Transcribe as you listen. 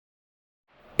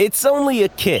It's only a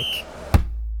kick,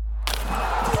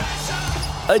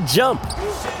 a jump,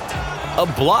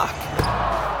 a block.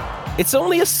 It's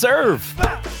only a serve.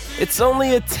 It's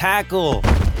only a tackle,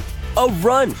 a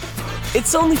run.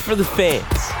 It's only for the fans.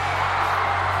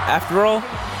 After all,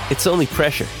 it's only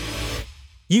pressure.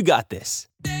 You got this.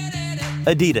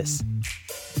 Adidas.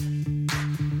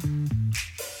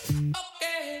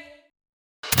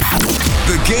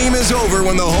 The game is over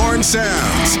when the horn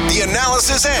sounds. The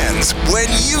analysis ends when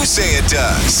you say it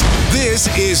does. This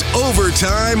is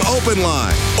Overtime Open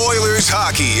Line. Oilers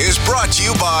hockey is brought to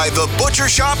you by the Butcher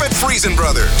Shop at Friesen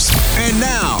Brothers. And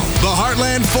now, the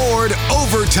Heartland Ford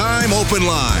Overtime Open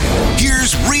Line.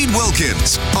 Here's Reed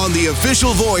Wilkins on the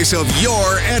official voice of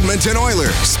your Edmonton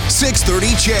Oilers.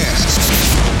 630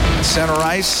 CHED. Center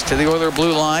ice to the Oiler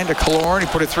blue line to Killorn. He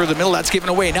put it through the middle. That's given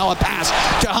away. Now a pass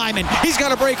to Hyman. He's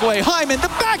got a breakaway. Hyman, the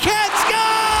backhand scores!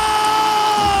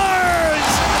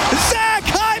 Zach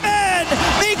Hyman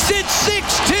makes it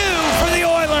 6-2 for the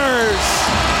Oilers.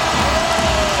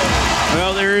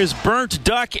 Well, there is burnt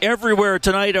duck everywhere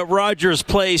tonight at Rogers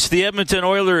Place. The Edmonton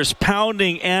Oilers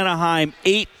pounding Anaheim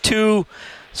 8-2.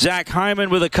 Zach Hyman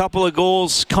with a couple of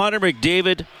goals. Connor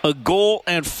McDavid, a goal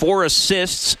and 4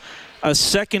 assists. A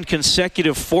second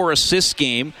consecutive 4-assist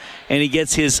game, and he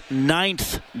gets his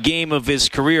 9th game of his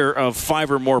career of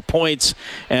 5 or more points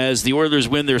as the Oilers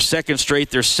win their second straight.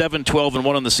 They're 7-12-1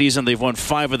 on the season. They've won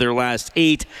 5 of their last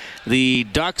 8. The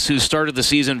Ducks, who started the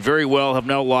season very well, have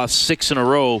now lost 6 in a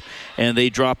row, and they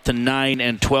dropped to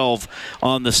 9-12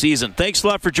 on the season. Thanks a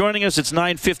lot for joining us. It's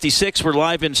 9:56. We're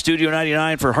live in Studio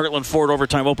 99 for Heartland Ford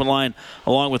Overtime Open Line,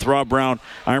 along with Rob Brown.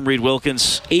 I'm Reed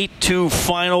Wilkins. 8-2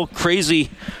 final. Crazy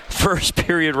first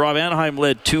period. Rob, Anaheim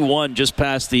led 2-1 just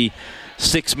past the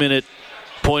 6-minute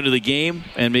point of the game,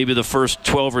 and maybe the first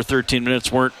 12 or 13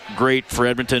 minutes weren't great for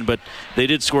Edmonton, but they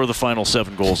did score the final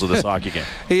 7 goals of this hockey game.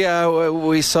 Yeah,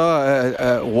 we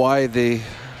saw why the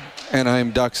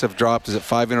Anaheim Ducks have dropped. Is it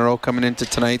 5 in a row coming into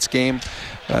tonight's game?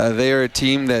 They are a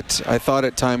team that I thought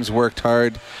at times worked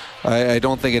hard. I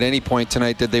don't think at any point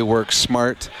tonight did they work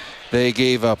smart. They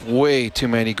gave up way too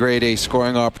many grade A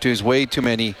scoring opportunities, way too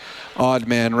many odd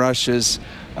man rushes.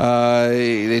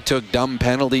 They took dumb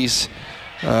penalties.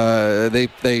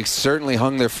 They certainly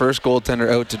hung their first goaltender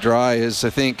out to dry. As I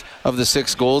think of the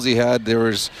 6 goals he had, there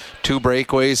was 2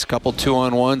 breakaways, a couple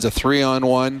 2-on-1s, a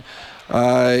 3-on-1.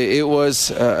 It was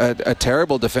a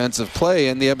terrible defensive play,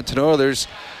 and the Edmonton Oilers,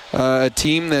 a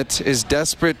team that is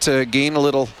desperate to gain a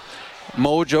little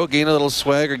mojo, gain a little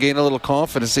swagger, gain a little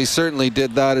confidence. They certainly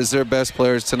did that as their best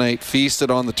players tonight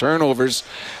feasted on the turnovers,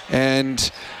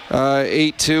 and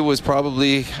 8-2 was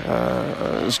probably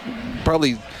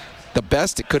the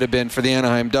best it could have been for the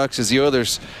Anaheim Ducks, as the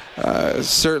Oilers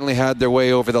certainly had their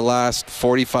way over the last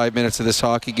 45 minutes of this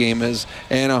hockey game as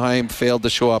Anaheim failed to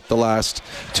show up the last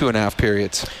 2.5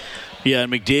 periods. Yeah,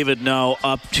 and McDavid now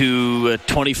up to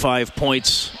 25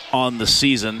 points on the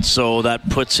season, so that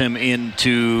puts him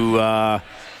into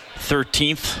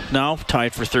 13th now,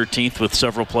 tied for 13th with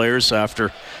several players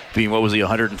after being, what was he,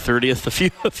 130th a few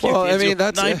well, games. I mean,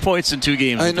 that's 9 points in 2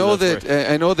 games. I know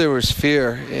there was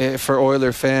fear for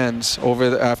Oiler fans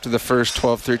after the first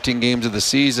 12, 13 games of the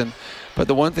season. But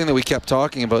the one thing that we kept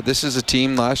talking about, this is a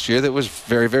team last year that was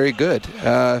very, very good.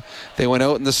 They went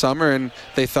out in the summer and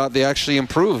they thought they actually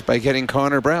improved by getting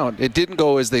Connor Brown. It didn't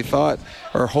go as they thought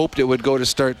or hoped it would go to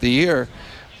start the year.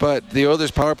 But the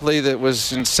Oilers power play that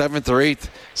was in 7th or 8th,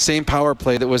 same power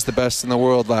play that was the best in the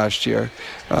world last year.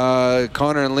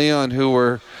 Connor and Leon, who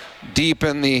were deep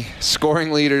in the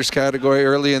scoring leaders category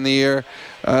early in the year,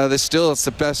 it's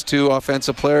the best 2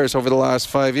 offensive players over the last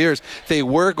 5 years. They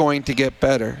were going to get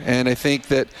better, and I think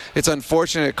that it's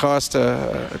unfortunate it cost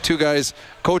 2 guys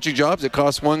coaching jobs. It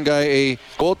cost 1 guy a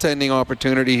goaltending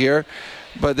opportunity here.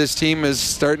 But this team is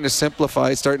starting to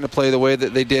simplify, starting to play the way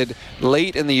that they did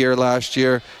late in the year last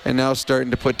year, and now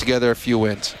starting to put together a few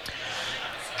wins.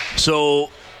 So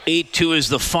 8-2 is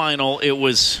the final. It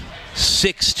was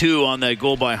 6-2 on that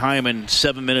goal by Hyman,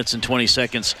 7 minutes and 20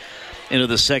 seconds into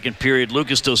the second period.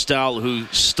 Lucas Dostal, who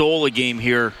stole a game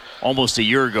here almost a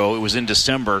year ago, it was in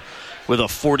December, with a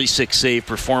 46-save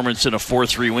performance and a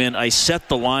 4-3 win. I set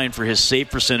the line for his save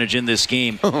percentage in this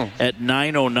game at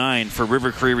 .909 for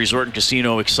River Cree Resort and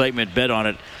Casino. Excitement bet on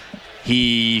it.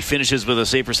 He finishes with a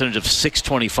save percentage of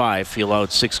 .625. He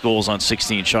allowed 6 goals on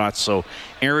 16 shots. So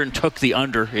Aaron took the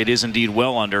under. It is indeed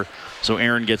well under. So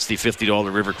Aaron gets the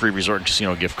 $50 River Cree Resort and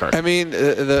Casino gift card. I mean,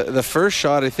 the first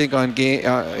shot I think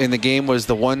in the game was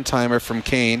the one-timer from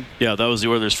Kane. Yeah, that was the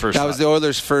Oilers' first shot. That was the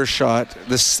Oilers' first shot.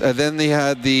 Then they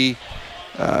had the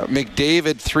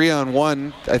McDavid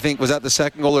 3-on-1. I think was that the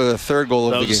second goal or the third goal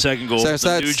of the game? That was the second goal. The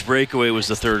Nuge breakaway was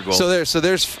the third goal. So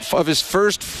there's of his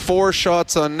first 4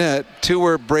 shots on net, 2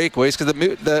 were breakaways because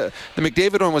the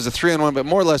McDavid one was a 3-on-1, but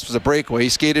more or less was a breakaway. He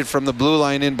skated from the blue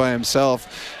line in by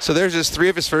himself. So there's just 3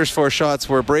 of his first 4 shots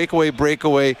were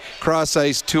breakaway, cross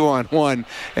ice, 2-on-1,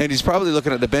 and he's probably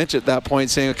looking at the bench at that point,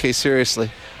 saying, "Okay,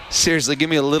 seriously, give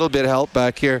me a little bit of help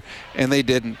back here," and they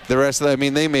didn't. The rest of that,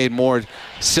 they made more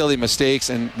silly mistakes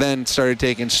and then started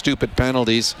taking stupid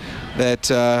penalties that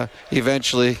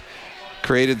eventually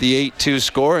created the 8-2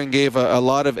 score and gave a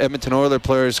lot of Edmonton Oilers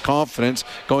players confidence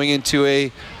going into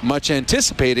a much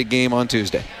anticipated game on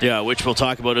Tuesday. Yeah, which we'll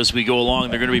talk about as we go along.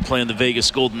 They're going to be playing the Vegas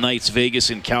Golden Knights,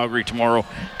 Vegas and Calgary tomorrow.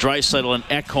 Draisaitl and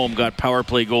Ekholm got power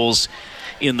play goals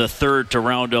in the third to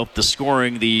round out the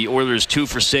scoring. The Oilers 2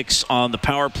 for 6 on the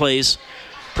power plays.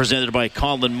 Presented by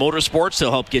Conlon Motorsports. They'll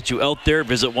help get you out there.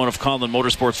 Visit one of Conlon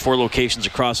Motorsports' 4 locations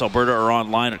across Alberta or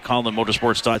online at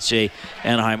conlonmotorsports.ca.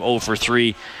 Anaheim 0 for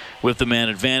 3 with the man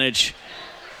advantage.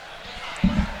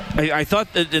 I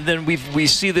thought that, and then we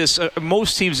see this,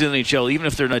 most teams in the NHL, even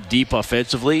if they're not deep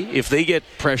offensively, if they get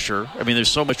pressure,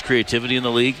 there's so much creativity in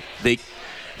the league, they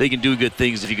can do good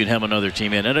things if you can hem another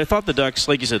team in. And I thought the Ducks,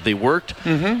 like you said, they worked.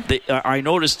 Mm-hmm. I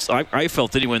noticed, I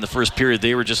felt anyway in the first period,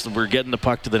 we're getting the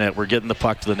puck to the net,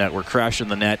 we're crashing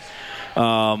the net.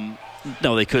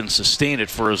 No, they couldn't sustain it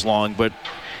for as long, but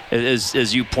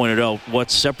as you pointed out,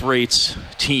 what separates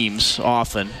teams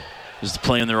often is the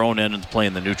play in their own end and the play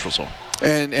in the neutral zone.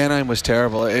 And Anaheim was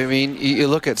terrible. You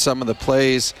look at some of the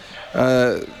plays,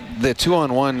 the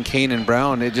 2-on-1, Kane and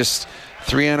Brown,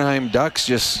 3 Anaheim Ducks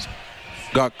just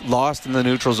got lost in the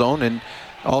neutral zone, and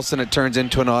all of a sudden it turns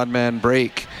into an odd man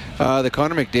break. The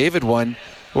Connor McDavid one,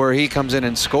 where he comes in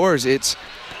and scores,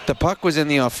 the puck was in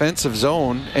the offensive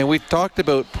zone, and we've talked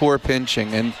about poor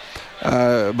pinching, and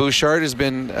Bouchard has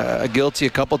been guilty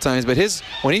a couple times, but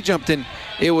when he jumped in,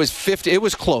 it was 50. It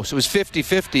was close. It was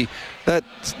 50-50. That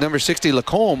number 60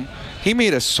 Lacombe, he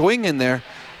made a swing in there.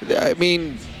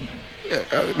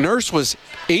 Nurse was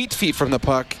 8 feet from the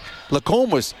puck. Lacombe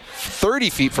was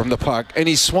 30 feet from the puck, and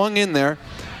he swung in there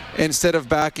instead of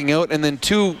backing out, and then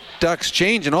 2 Ducks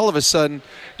change, and all of a sudden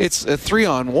it's a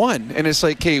 3-on-1, and it's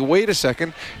like, hey, wait a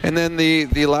second. And then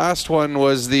the last one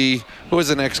was who was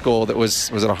the next goal? That was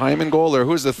it a Hyman goal, or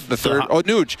who was the third?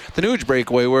 Nuge, the Nuge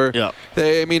breakaway, where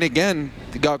they again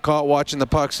got caught watching the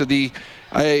puck. So the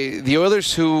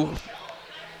Oilers, who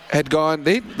had gone,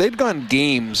 they'd gone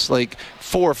games like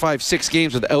 4, 5, 6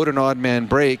 games without an odd man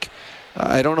break.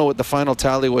 I don't know what the final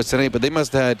tally was tonight, but they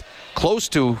must have had close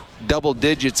to double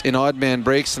digits in odd man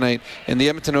breaks tonight. And the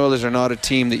Edmonton Oilers are not a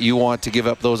team that you want to give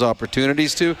up those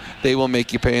opportunities to. They will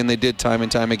make you pay, and they did time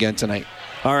and time again tonight.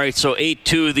 All right, so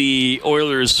 8-2, the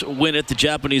Oilers win it. The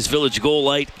Japanese Village goal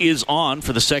light is on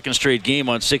for the second straight game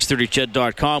on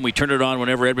 630ched.com. We turn it on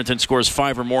whenever Edmonton scores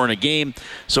 5 or more in a game.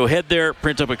 So head there,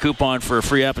 print up a coupon for a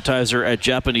free appetizer at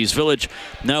Japanese Village.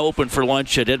 Now open for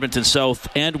lunch at Edmonton South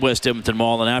and West Edmonton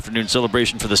Mall. An afternoon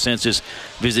celebration for the senses.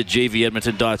 Visit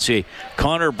jvedmonton.ca.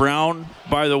 Connor Brown,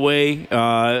 by the way,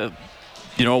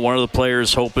 one of the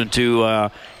players hoping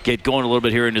to get going a little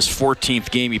bit here in his 14th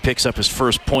game. He picks up his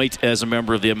first point as a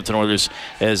member of the Edmonton Oilers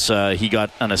as he got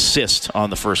an assist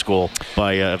on the first goal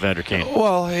by Evander Kane.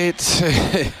 Well, it's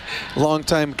a long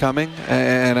time coming,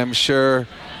 and I'm sure,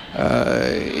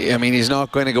 he's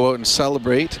not going to go out and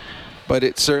celebrate, but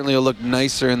it certainly will look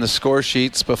nicer in the score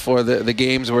sheets before the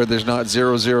games where there's not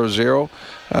 0-0-0.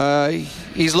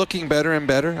 He's looking better and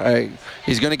better.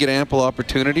 He's going to get ample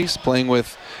opportunities playing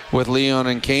with Leon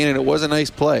and Kane, and it was a nice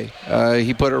play.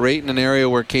 He put it right in an area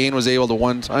where Kane was able to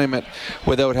one-time it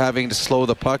without having to slow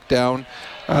the puck down.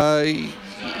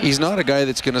 He's not a guy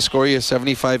that's going to score you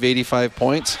 75, 85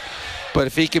 points, but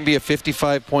if he can be a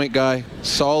 55-point guy,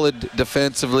 solid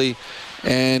defensively,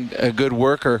 and a good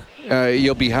worker,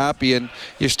 you'll be happy, and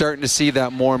you're starting to see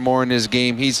that more and more in his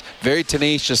game. He's very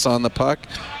tenacious on the puck,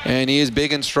 and he is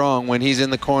big and strong. When he's in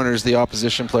the corners, the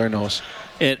opposition player knows.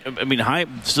 And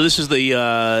so this is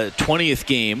the 20th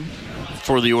game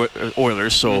for the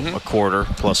Oilers, so a quarter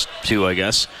plus 2, I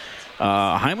guess.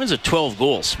 Hyman's at 12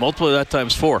 goals. Multiply that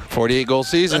times 4. 48-goal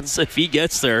season. That's if he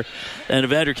gets there. And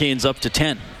Evander Kane's up to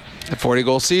 10. A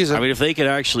 40-goal season. If they could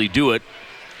actually do it.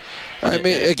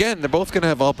 Again, they're both going to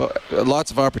have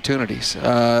lots of opportunities.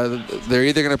 They're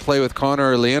either going to play with Connor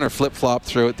or Leon or flip-flop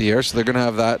throughout the year, so they're going to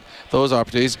have those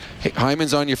opportunities.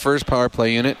 Hyman's on your first power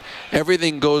play unit.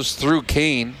 Everything goes through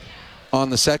Kane on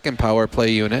the second power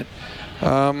play unit.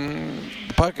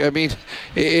 Puck,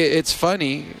 it's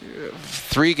funny.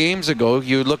 3 games ago,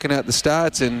 you were looking at the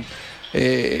stats, and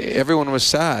everyone was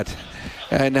sad.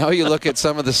 And now you look at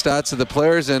some of the stats of the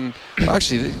players, and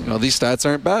actually, these stats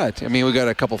aren't bad. I mean, we got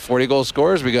a couple 40-goal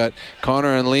scorers. We got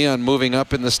Connor and Leon moving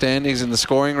up in the standings in the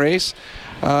scoring race.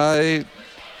 I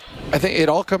think it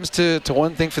all comes to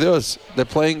one thing for those. They're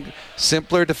playing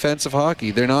simpler defensive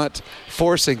hockey. They're not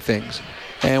forcing things.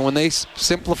 And when they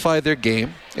simplify their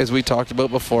game, as we talked about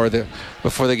before the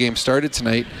game started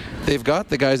tonight, they've got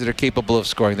the guys that are capable of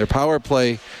scoring. Their power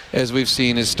play, as we've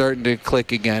seen, is starting to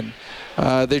click again.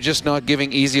 They're just not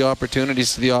giving easy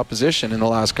opportunities to the opposition in the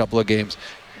last couple of games.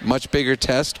 Much bigger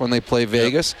test when they play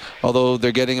Vegas, although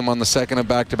they're getting them on the second of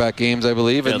back-to-back games, I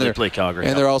believe. Yeah, they play Calgary.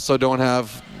 And they also don't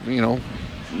have,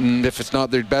 if it's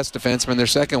not their best defenseman, their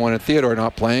second one, and Theodore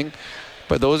not playing.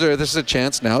 But this is a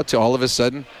chance now to all of a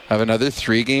sudden have another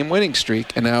 3-game winning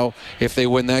streak. And now if they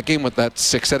win that game, that's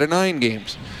 6 out of 9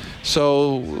 games.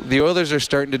 So the Oilers are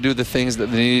starting to do the things that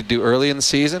they need to do early in the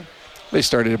season. They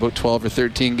started about 12 or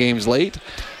 13 games late,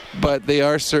 but they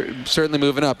are certainly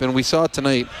moving up. And we saw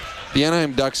tonight, the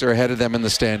Anaheim Ducks are ahead of them in the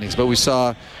standings, but we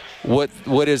saw what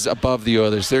is above the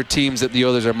Oilers. They're teams that the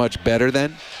Oilers are much better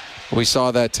than. We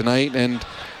saw that tonight, and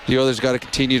the Oilers got to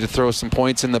continue to throw some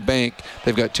points in the bank.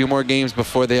 They've got 2 more games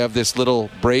before they have this little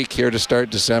break here to start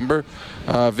December.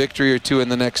 Victory or 2 in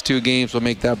the next 2 games will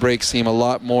make that break seem a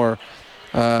lot more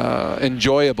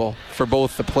enjoyable for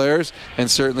both the players and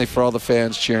certainly for all the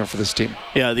fans cheering for this team.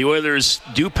 Yeah, the Oilers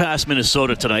do pass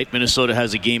Minnesota tonight. Minnesota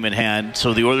has a game in hand,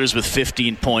 so the Oilers with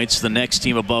 15 points. The next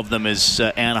team above them is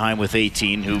Anaheim with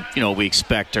 18, who we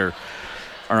expect are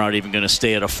not even going to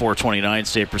stay at a .429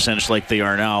 save percentage like they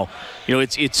are now.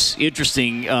 It's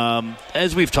interesting.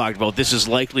 As we've talked about, this is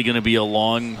likely going to be a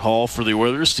long haul for the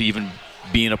Oilers to even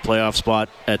be in a playoff spot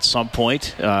at some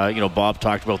point. Bob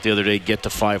talked about the other day, get to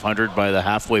 500 by the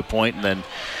halfway point and then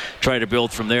try to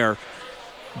build from there.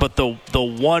 But the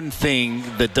one thing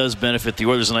that does benefit the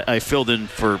Oilers, and I filled in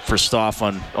for Stoff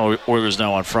on Oilers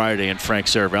Now on Friday, and Frank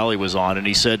Saravalli was on, and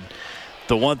he said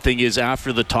the one thing is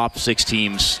after the top 6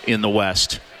 teams in the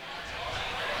West,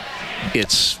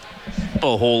 it's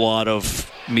a whole lot of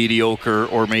mediocre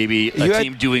or maybe a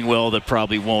team doing well that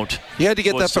probably won't. You had to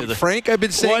get that from Frank? I've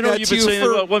been saying that to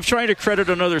you for... I'm trying to credit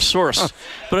another source.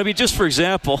 But I mean, just for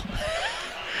example,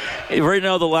 right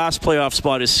now the last playoff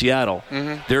spot is Seattle.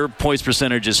 Mm-hmm. Their points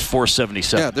percentage is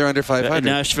 .477. Yeah, they're under 500.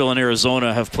 Nashville and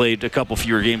Arizona have played a couple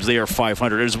fewer games. They are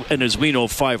 500. And as we know,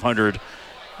 500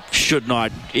 should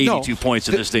not, 82 points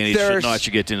in this day and age, should not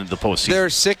get into the postseason. There are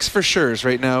 6 for sure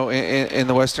right now in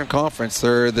the Western Conference.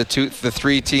 There are the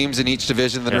 3 teams in each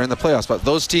division that are in the playoffs. But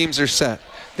those teams are set.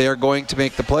 They are going to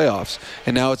make the playoffs.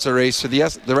 And now it's a race for the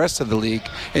rest of the league.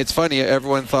 It's funny,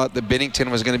 everyone thought that Binnington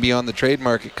was going to be on the trade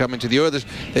market coming to the Oilers.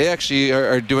 They actually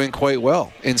are doing quite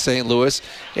well in St. Louis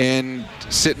and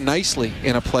sit nicely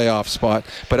in a playoff spot.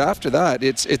 But after that,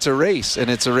 it's a race. And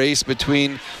it's a race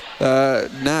between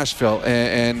Nashville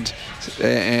and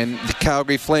the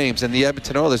Calgary Flames and the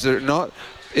Edmonton Oilers.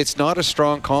 It's not a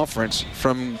strong conference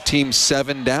from team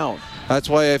 7 down. That's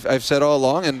why I've said all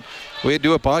along, and we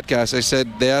do a podcast. I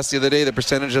said, they asked the other day the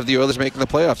percentage of the Oilers making the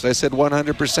playoffs. I said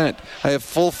 100%. I have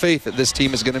full faith that this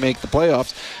team is going to make the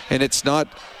playoffs, and it's not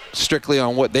strictly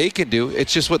on what they can do.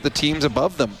 It's just what the teams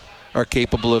above them are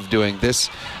capable of doing. There's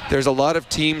a lot of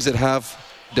teams that have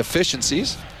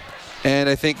deficiencies, and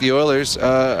I think the Oilers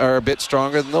are a bit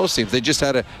stronger than those teams. They just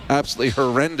had an absolutely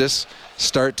horrendous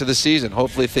start to the season.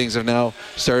 Hopefully things have now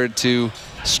started to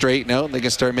straighten out and they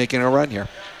can start making a run here.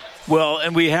 Well,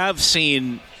 and we have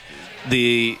seen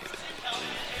the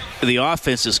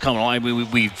offense is coming along. I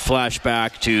mean, we flash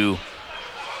back to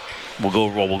we'll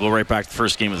go right back to the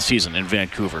first game of the season in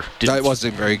Vancouver. That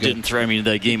wasn't very good.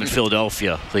 The game in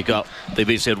Philadelphia, they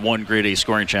basically had one grade A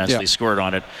scoring chance. Yeah. They scored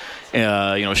on it.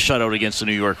 Shutout against the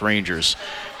New York Rangers.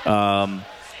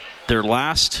 Their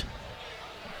last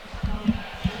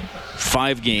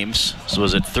 5 games, so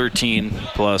was it 13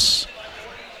 plus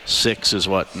 6 is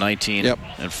what, 19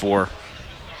 and 4?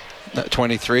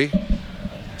 23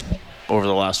 over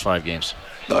the last 5 games.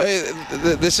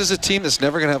 This is a team that's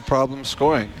never going to have problems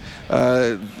scoring.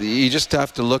 You just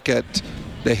have to look at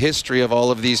the history of all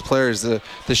of these players, the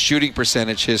shooting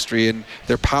percentage history and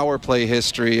their power play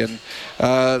history, and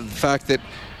the fact that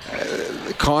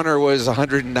Connor was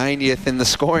 190th in the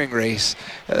scoring race.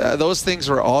 Those things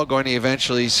were all going to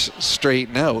eventually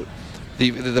straighten out.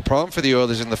 The problem for the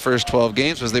Oilers in the first 12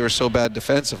 games was they were so bad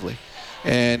defensively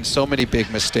and so many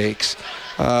big mistakes.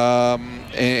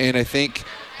 And I think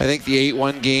the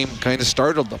 8-1 game kind of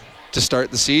startled them to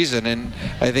start the season, and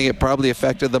I think it probably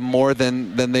affected them more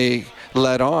than they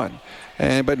let on.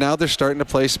 but now they're starting to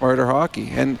play smarter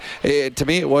hockey. And to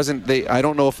me, it wasn't. I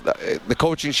don't know if the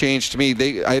coaching changed. To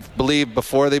me, I believe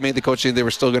before they made the coaching, they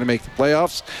were still going to make the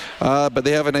playoffs. But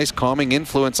they have a nice calming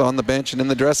influence on the bench and in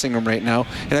the dressing room right now.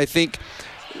 And I think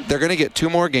they're going to get 2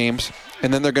 more games,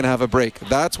 and then they're going to have a break.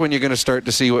 That's when you're going to start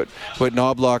to see what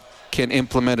Knobloch can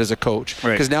implement as a coach,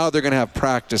 because now they're going to have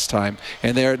practice time,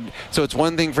 and so it's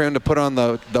one thing for him to put on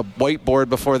the whiteboard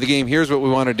before the game, here's what we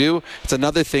want to do. It's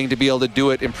another thing to be able to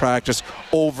do it in practice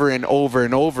over and over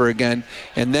and over again,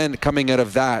 and then coming out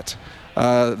of that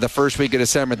the first week of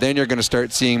December, then you're going to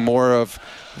start seeing more of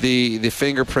the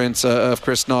fingerprints of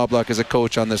Chris Knobloch as a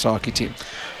coach on this hockey team.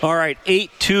 All right,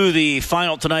 8-2 the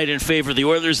final tonight in favor of the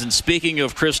Oilers. And speaking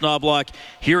of Chris Knobloch,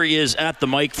 here he is at the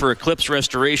mic for Eclipse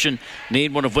Restoration,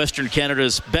 named one of Western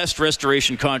Canada's best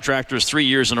restoration contractors 3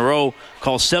 years in a row.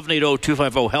 Call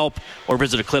 780-250-HELP or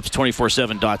visit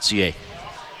eclipse247.ca.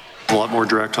 A lot more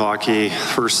direct hockey.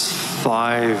 First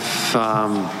 5,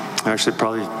 actually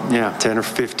probably 10 or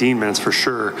 15 minutes for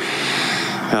sure.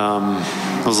 It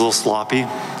was a little sloppy.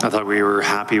 I thought we were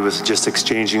happy with just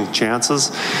exchanging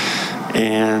chances,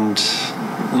 and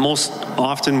most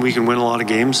often we can win a lot of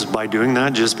games by doing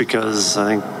that, just because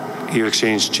I think you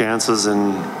exchange chances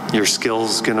and your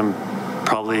skill's going to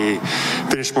probably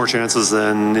finish more chances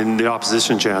than in the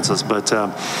opposition chances. But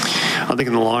I think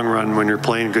in the long run, when you're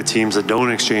playing good teams that don't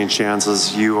exchange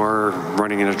chances, you are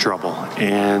running into trouble,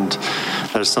 and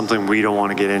that's something we don't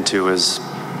want to get into, is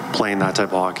playing that type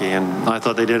of hockey. And I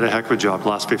thought they did a heck of a job the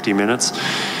last 50 minutes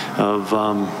of,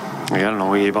 I don't know,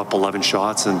 we gave up 11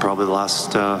 shots in probably the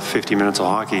last 50 minutes of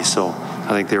hockey. So I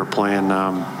think they were playing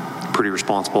pretty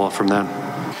responsible from then.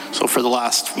 So for the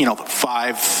last,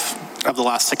 5 of the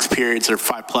last 6 periods, or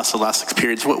 5 plus of the last 6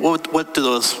 periods, what do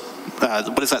those,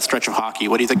 what is that stretch of hockey?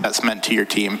 What do you think that's meant to your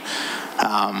team?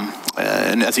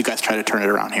 And as you guys try to turn it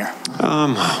around here?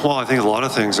 Well, I think a lot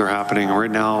of things are happening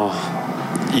right now.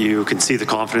 You can see the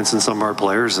confidence in some of our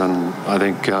players, and I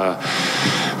think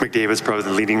McDavid's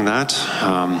probably leading that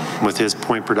with his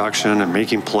point production and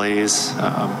making plays.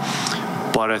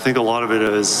 But I think a lot of it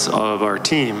is of our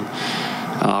team.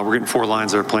 We're getting 4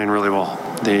 lines that are playing really well.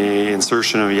 The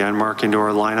insertion of Janmark into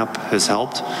our lineup has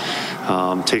helped,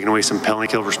 taking away some penalty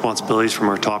kill responsibilities from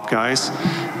our top guys.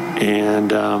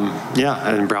 And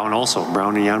and Brown also.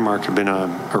 Brown and Janmark have been a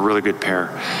really good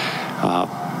pair.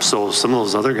 So some of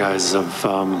those other guys have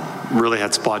really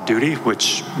had spot duty,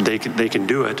 which they can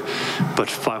do it, but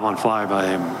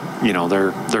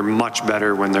 5-on-5, they're much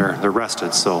better when they're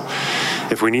rested. So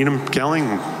if we need them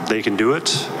killing, they can do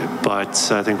it.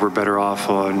 But I think we're better off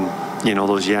on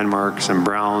those Janmarks and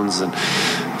Browns and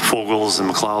Fogels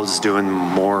and McLeods doing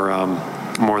more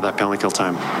of that penalty kill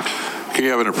time. Can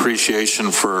you have an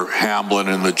appreciation for Hamblin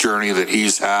and the journey that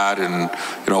he's had, and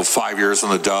 5 years in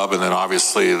the Dub, and then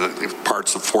obviously the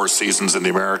parts of 4 seasons in the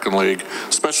American League,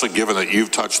 especially given that you've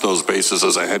touched those bases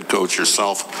as a head coach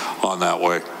yourself on that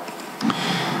way?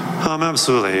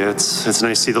 Absolutely. It's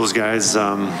nice to see those guys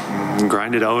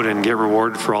grind it out and get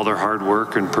rewarded for all their hard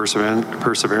work and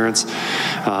perseverance.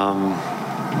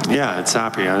 It's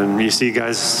happy, and you see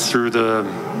guys through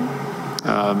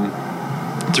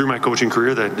my coaching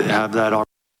career that have that opportunity.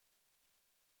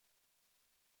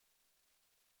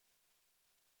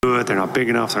 They're not big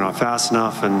enough, they're not fast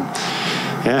enough, and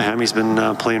Hammy's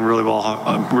been playing really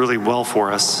well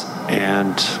for us,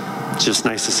 and it's just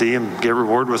nice to see him get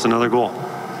rewarded with another goal.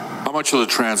 How much of the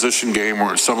transition game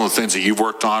were some of the things that you've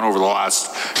worked on over the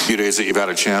last few days that you've had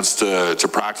a chance to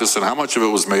practice, and how much of it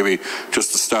was maybe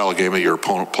just the style of game that your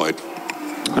opponent played?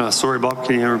 Sorry, Bob,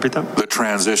 can you repeat that? The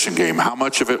transition game. How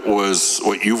much of it was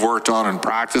what you've worked on in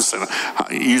practice and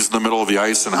used in the middle of the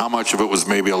ice, and how much of it was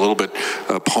maybe a little bit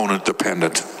opponent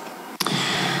dependent?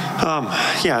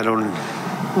 I don't,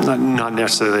 not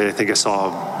necessarily. I think I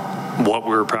saw what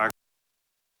we were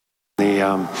practicing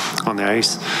on the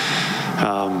ice.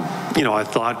 I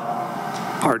thought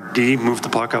our D moved the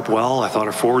puck up well. I thought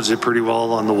our forwards did pretty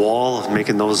well on the wall,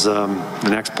 making those the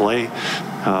next play.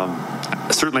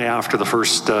 Certainly after the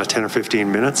first 10 or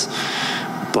 15 minutes.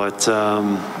 But,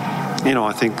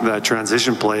 I think that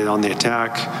transition play on the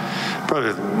attack,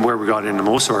 probably where we got into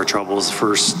most of our troubles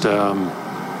first,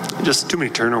 just too many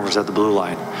turnovers at the blue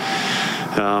line.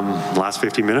 Last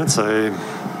 50 minutes, I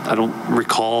don't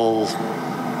recall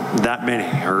that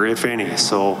many, or if any.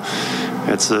 So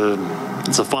it's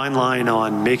a fine line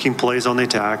on making plays on the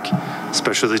attack,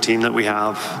 especially the team that we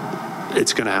have.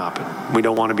 It's going to happen. We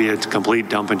don't want to be a complete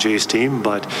dump and chase team,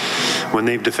 but when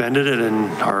they've defended it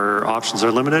and our options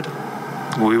are limited,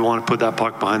 we want to put that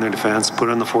puck behind their defense, put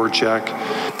it on the forward check,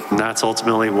 and that's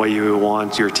ultimately what you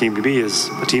want your team to be, is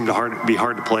a team to be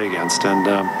hard to play against. And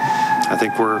I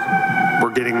think we're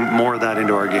we're getting more of that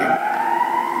into our game.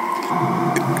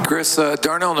 Chris,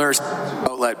 Darnell Nurse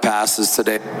outlet passes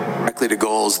today directly to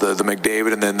goals, the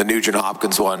McDavid and then the Nugent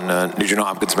Hopkins one. Nugent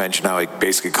Hopkins mentioned how he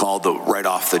basically called right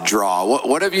off the draw.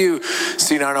 What have you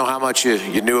seen? I don't know how much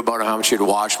you knew about him, how much you'd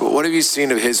watched, but what have you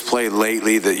seen of his play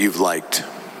lately that you've liked?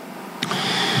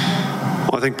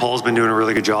 Well, I think Paul's been doing a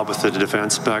really good job with the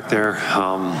defense back there.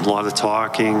 A lot of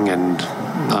talking and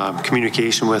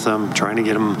communication with him, trying to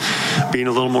get him being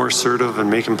a little more assertive and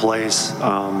making plays.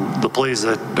 The plays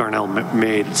that Darnell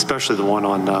made, especially the one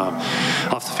on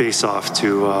off the face-off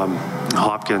to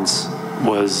Hopkins,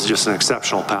 was just an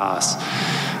exceptional pass.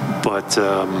 But,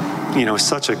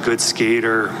 such a good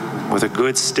skater with a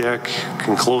good stick,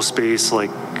 can close space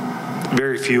like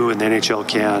very few in the NHL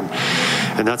can.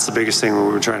 And that's the biggest thing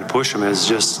we're trying to push him is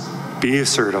just be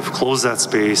assertive, close that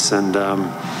space, and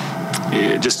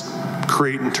just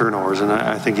creating turnovers. And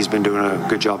I think he's been doing a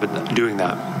good job at doing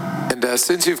that. And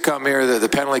since you've come here, the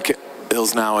penalty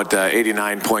kill's now at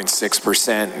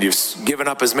 89.6%. You've given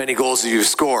up as many goals as you've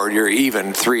scored. You're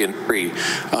even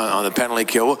 3-3 on the penalty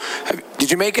kill.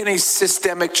 Did you make any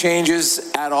systemic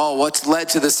changes at all? What's led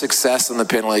to the success on the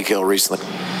penalty kill recently?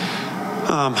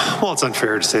 Well, it's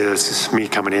unfair to say that it's me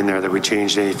coming in there that we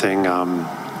changed anything.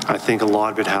 I think a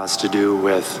lot of it has to do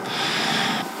with,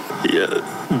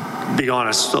 be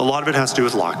honest, a lot of it has to do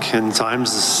with luck. And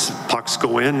times pucks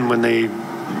go in when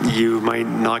you might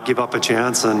not give up a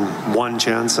chance, and one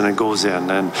chance and it goes in.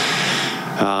 And,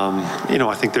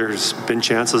 I think there's been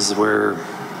chances where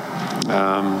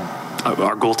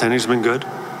our goaltending's been good.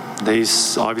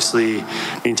 Obviously,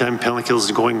 anytime penalty kills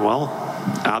is going well,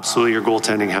 absolutely your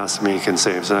goaltending has to make in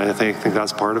saves, and I think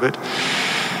that's part of it.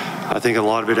 I think a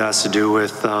lot of it has to do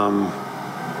with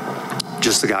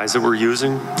just the guys that we're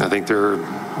using. I think they're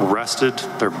rested,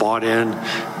 they're bought in,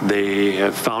 they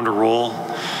have found a role,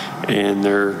 and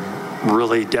they're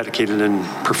really dedicated in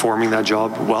performing that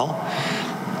job well.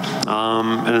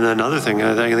 And then another thing,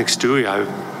 I think Stewie,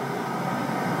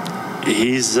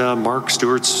 Mark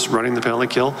Stewart's running the penalty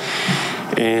kill.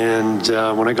 And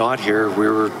when I got here, we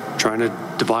were trying to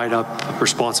divide up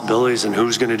responsibilities and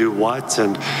who's going to do what.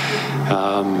 And,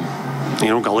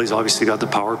 Gully's obviously got the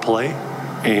power play.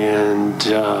 And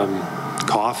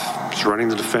Koff is running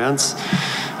the defense.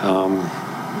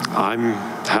 I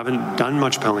haven't done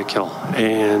much penalty kill.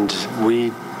 And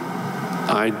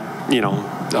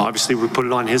obviously we put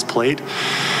it on his plate.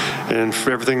 And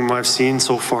for everything I've seen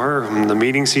so far, the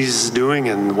meetings he's doing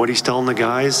and what he's telling the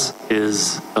guys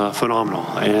is phenomenal.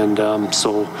 And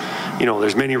so,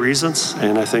 there's many reasons,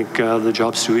 and I think the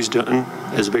job Stewie's done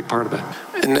is a big part of it.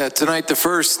 And tonight, the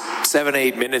first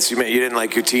 7-8 minutes, you didn't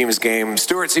like your team's game.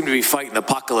 Stewart seemed to be fighting the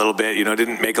puck a little bit,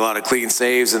 didn't make a lot of clean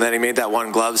saves, and then he made that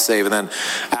one glove save, and then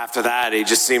after that, he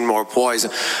just seemed more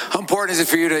poised. How important is it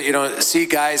for you to, see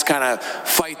guys kind of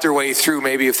fight their way through,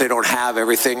 maybe if they don't have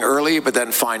everything early, but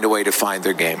then find a way to find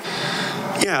their game?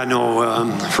 Yeah,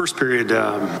 no, first period,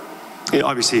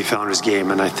 obviously he found his game,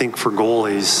 and I think for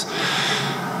goalies,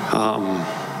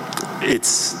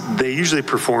 they usually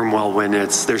perform well when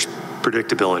there's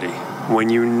predictability, when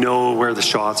you know where the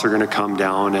shots are going to come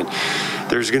down, and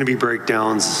there's going to be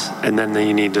breakdowns, and then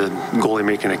you need the goalie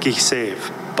making a key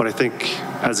save. But I think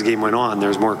as the game went on,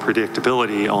 there's more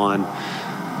predictability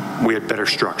we had better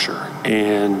structure.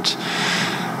 And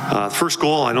the first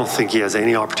goal, I don't think he has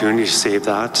any opportunity to save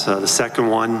that. The second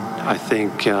one, I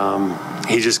think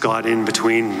he just got in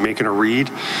between making a read.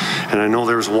 And I know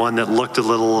there was one that looked a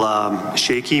little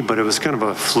shaky, but it was kind of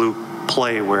a fluke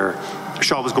play where the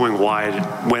shot was going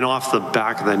wide, went off the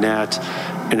back of the net,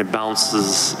 and it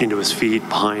bounces into his feet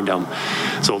behind him.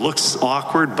 So it looks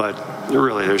awkward, but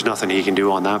really there's nothing he can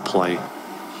do on that play.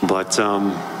 But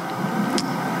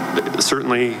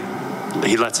certainly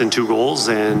he lets in 2 goals,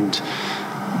 and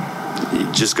he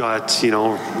just got,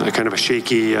 kind of a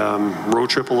shaky road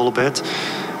trip a little bit.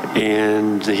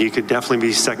 And he could definitely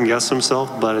be second-guessing himself,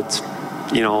 but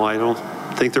I don't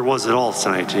think there was at all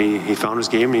tonight. He found his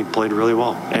game, and he played really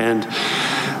well. And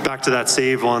back to that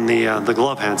save on the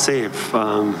glove hand save,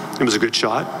 it was a good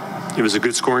shot. It was a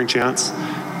good scoring chance,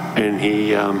 and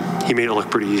he made it look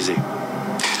pretty easy.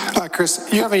 Chris,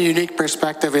 you have a unique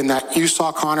perspective in that you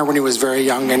saw Connor when he was very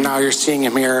young, and now you're seeing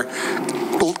him here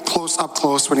up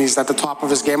close when he's at the top of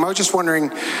his game. I was just wondering,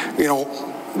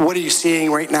 what are you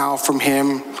seeing right now from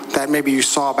him that maybe you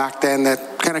saw back then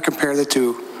that kind of compare the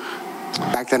two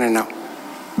back then and now?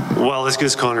 Well, as good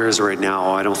as Connor is right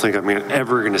now, I don't think I'm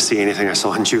ever going to see anything I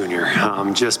saw in junior.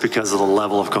 Just because of the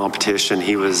level of competition,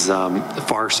 he was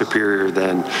far superior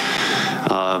than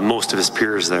most of his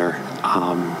peers there.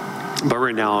 But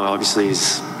right now, obviously,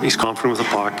 he's confident with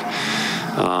the puck.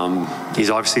 He's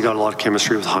obviously got a lot of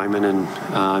chemistry with Hyman and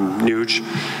Nuge.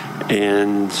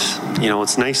 And,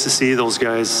 it's nice to see those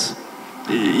guys.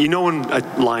 You know when a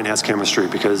line has chemistry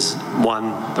because,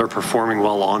 one, they're performing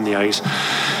well on the ice.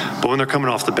 But when they're coming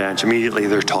off the bench, immediately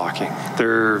they're talking.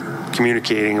 They're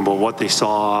communicating about what they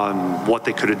saw and what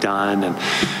they could have done. And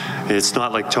it's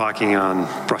not like talking on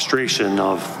frustration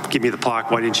of, give me the puck,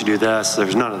 why didn't you do this?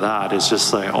 There's none of that. It's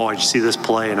just like, oh, did you see this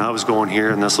play? And I was going here,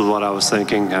 and this is what I was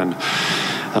thinking. And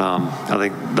I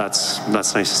think that's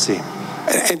nice to see.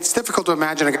 It's difficult to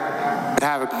imagine a guy would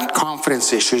have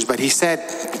confidence issues, but he said,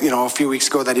 a few weeks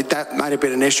ago that might have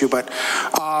been an issue. But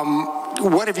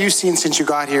what have you seen since you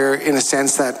got here in the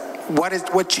sense that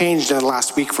what changed in the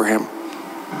last week for him?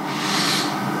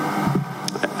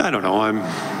 I don't know. I'm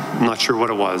not sure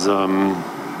what it was.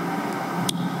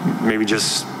 Maybe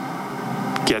just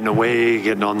getting away,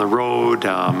 getting on the road,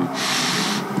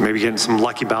 maybe getting some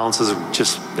lucky balances.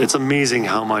 It's amazing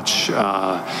how much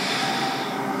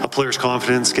a player's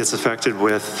confidence gets affected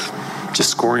with just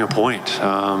scoring a point.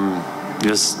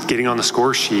 Just getting on the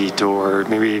score sheet, or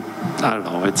maybe, I don't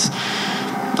know,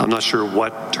 I'm not sure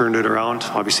what turned it around.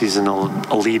 Obviously, he's an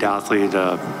elite athlete,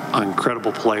 an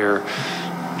incredible player.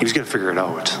 He was going to figure it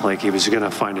out. He was going to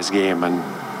find his game. And,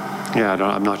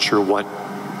 I'm not sure what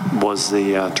was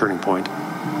the turning point.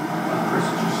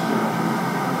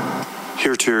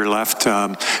 Here to your left,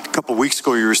 a couple of weeks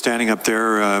ago you were standing up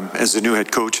there as the new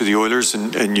head coach of the Oilers,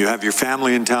 and you have your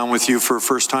family in town with you for a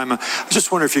first time. I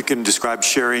just wonder if you can describe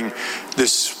sharing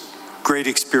this great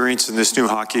experience and this new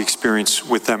hockey experience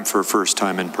with them for a first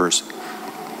time in person.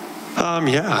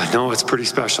 It's pretty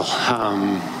special.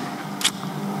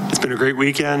 It's been a great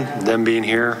weekend, them being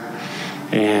here,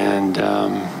 and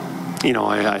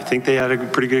I think they had a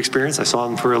pretty good experience. I saw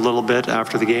them for a little bit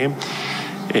after the game.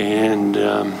 And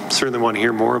certainly want to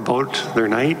hear more about their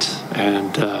night.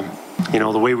 And,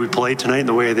 the way we played tonight and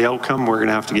the way the outcome, we're going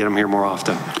to have to get them here more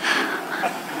often.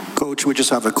 Coach, we just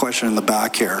have a question in the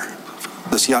back here.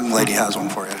 This young lady has one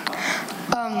for you.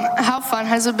 How fun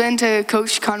has it been to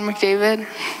coach Connor McDavid?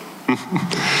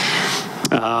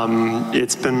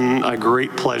 It's been a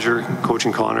great pleasure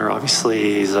coaching Connor.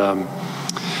 Obviously, he's a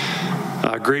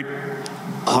great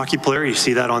hockey player. You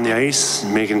see that on the ice,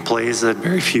 making plays that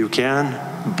very few can.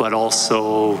 But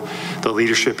also the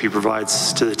leadership he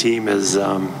provides to the team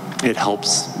it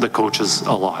helps the coaches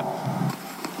a lot.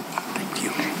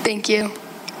 Thank you.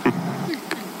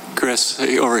 Chris,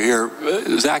 over here,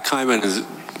 Zach Hyman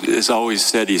has always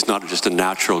said he's not just a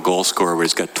natural goal scorer, but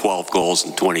he's got 12 goals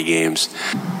in 20 games.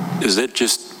 Is it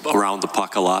just around the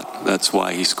puck a lot? That's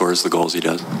why he scores the goals he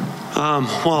does?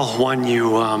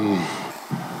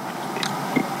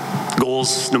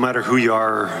 Goals, no matter who you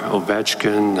are,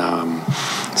 Ovechkin,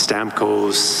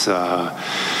 Stamkos,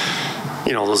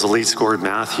 those elite scored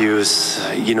Matthews,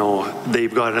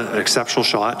 they've got an exceptional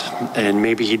shot, and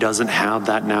maybe he doesn't have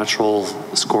that natural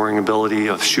scoring ability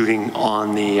of shooting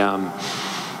on the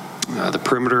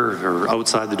perimeter or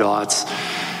outside the dots.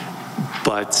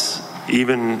 But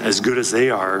even as good as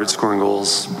they are at scoring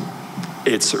goals,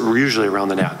 it's usually around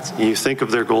the net. You think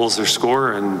of their goals, their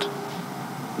score, and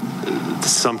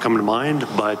some come to mind,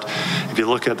 but if you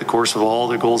look at the course of all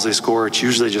the goals they score, it's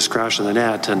usually just crashing the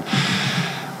net. And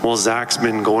Zach's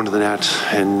been going to the net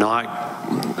and not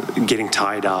getting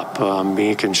tied up,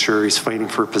 making sure he's fighting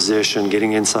for position,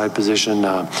 getting inside position,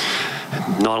 not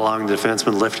allowing the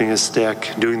defenseman lifting his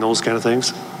stick, doing those kind of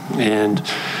things. And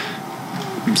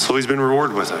so he's been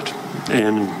rewarded with it.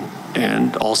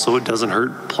 And also it doesn't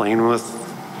hurt playing with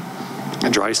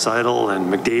Draisaitl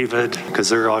and McDavid, because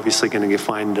they're obviously going to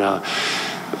find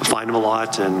him a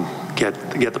lot and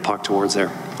get the puck towards the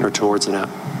net.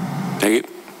 Thank you.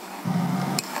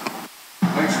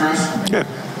 Thanks, Chris. Yeah.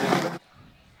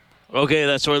 Okay,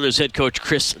 that's Oilers head coach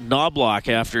Chris Knobloch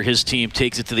after his team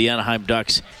takes it to the Anaheim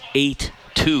Ducks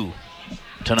 8-2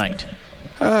 tonight.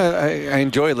 I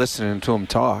enjoy listening to him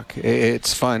talk.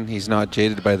 It's fun. He's not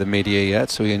jaded by the media yet,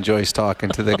 so he enjoys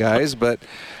talking to the guys. But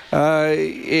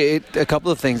a couple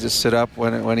of things that stood up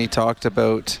when he talked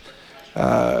about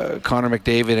Connor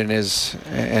McDavid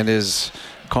and his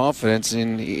confidence,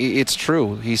 and it's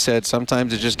true. He said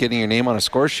sometimes it's just getting your name on a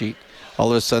score sheet.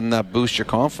 All of a sudden that boosts your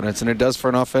confidence, and it does for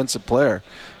an offensive player.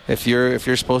 If you're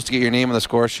supposed to get your name on the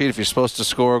score sheet, if you're supposed to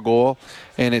score a goal,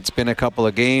 and it's been a couple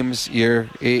of games,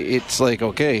 it's like,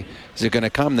 okay, is it going to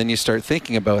come? Then you start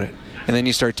thinking about it, and then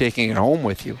you start taking it home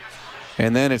with you.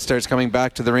 And then it starts coming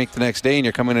back to the rink the next day and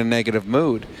you're coming in a negative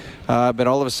mood. But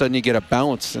all of a sudden you get a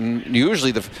bounce. And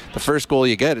usually the first goal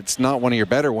you get, it's not one of your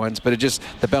better ones, but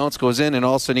the bounce goes in and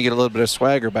all of a sudden you get a little bit of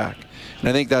swagger back. And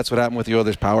I think that's what happened with the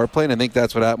Oilers power play, and I think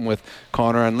that's what happened with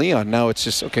Connor and Leon. Now it's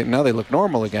just, okay, now they look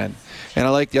normal again. And I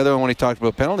like the other one when he talked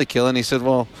about penalty killing. He said,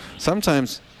 well,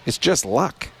 sometimes it's just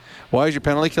luck. Why is your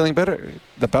penalty killing better?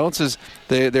 The bounces,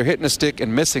 they're hitting a stick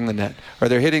and missing the net, or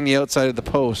they're hitting the outside of the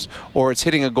post, or it's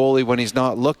hitting a goalie when he's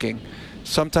not looking.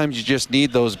 Sometimes you just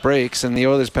need those breaks, and the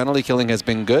Oilers' penalty killing has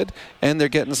been good, and they're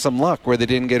getting some luck where they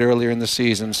didn't get earlier in the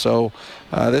season. So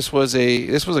this was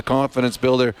a confidence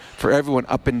builder for everyone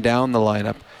up and down the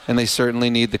lineup, and they certainly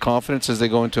need the confidence as they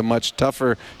go into a much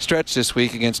tougher stretch this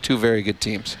week against two very good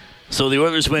teams. So the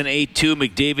Oilers win 8-2.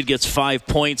 McDavid gets 5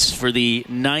 points for the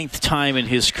 9th time in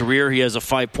his career. He has a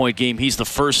 5-point game. He's the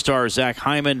first star. Zach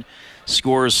Hyman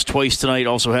scores twice tonight,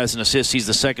 also has an assist. He's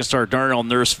the second star. Darnell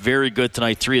Nurse, very good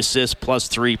tonight. 3 assists plus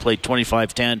 3, played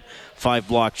 25-10, 5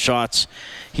 blocked shots.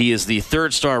 He is the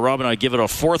third star. Robin, I give it a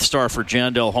 4th star for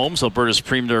Jandel Holmes, Alberta's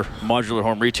premier modular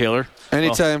home retailer.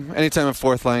 Anytime a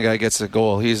fourth line guy gets a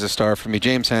goal, he's a star for me.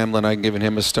 James Hamblin, I'm giving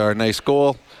him a star. Nice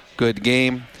goal, good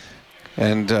game.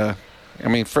 And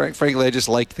frankly, I just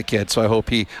like the kid, so I hope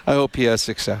he has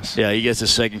success. Yeah, he gets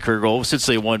his second career goal since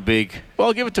they won big. Well,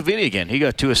 I'll give it to Vinny again. He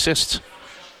got 2 assists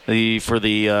for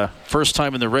the first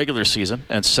time in the regular season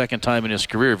and second time in his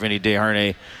career. Vinny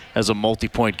Desharnais has a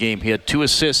multi-point game. He had 2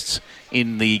 assists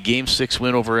in the Game 6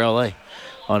 win over LA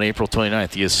on April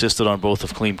 29th. He assisted on both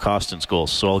of Clem Costin's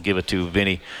goals, so I'll give it to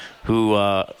Vinny, who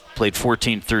played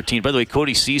 14-13. By the way,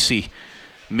 Cody Ceci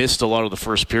missed a lot of the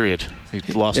first period. He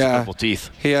lost a couple teeth.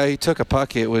 Yeah, he took a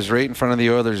puck. It was right in front of the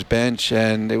Oilers bench,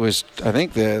 and it was, I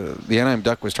think the Anaheim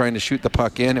Duck was trying to shoot the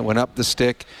puck in. It went up the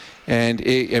stick, and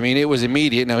it was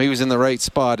immediate. Now, he was in the right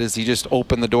spot as he just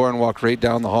opened the door and walked right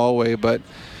down the hallway, but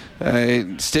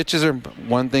stitches are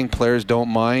one thing players don't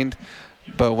mind,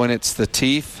 but when it's the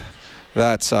teeth,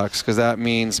 that sucks, because that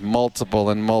means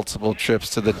multiple trips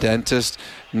to the dentist,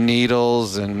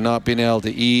 needles, and not being able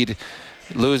to eat.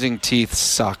 Losing teeth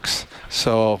sucks.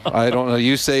 So I don't know.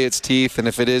 You say it's teeth, and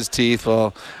if it is teeth,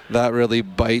 well, that really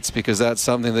bites, because that's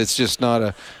something that's just not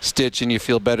a stitch and you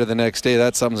feel better the next day.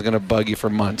 That's something's going to bug you for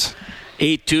months.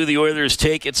 8-2, the Oilers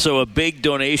take it. So a big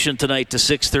donation tonight to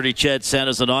 630 CHED,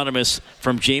 Santa's Anonymous,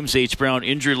 from James H. Brown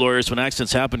Injury Lawyers. When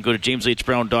accidents happen, go to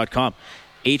jameshbrown.com.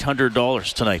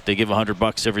 $800 tonight. They give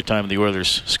 $100 every time the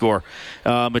Oilers score.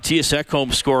 Matthias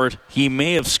Ekholm scored. He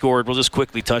may have scored. We'll just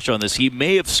quickly touch on this. He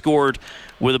may have scored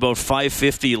with about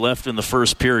 5:50 left in the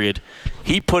first period.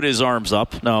 He put his arms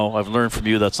up. Now, I've learned from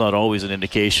you that's not always an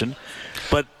indication.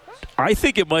 But I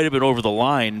think it might have been over the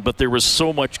line, but there was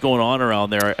so much going on around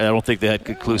there, I don't think they had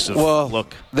conclusive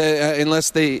look.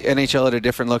 Unless the NHL had a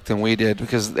different look than we did,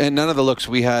 because none of the looks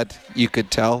we had, you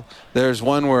could tell. There's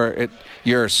one where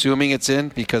you're assuming it's in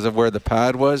because of where the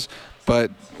pad was, but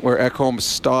where Ekholm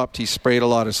stopped, he sprayed a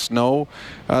lot of snow.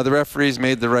 The referees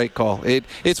made the right call.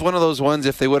 It's one of those ones,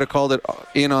 if they would have called it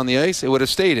in on the ice, it would have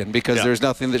stayed in, because there's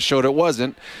nothing that showed it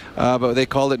wasn't. But they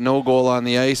called it no goal on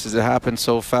the ice as it happened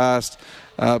so fast.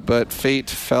 But fate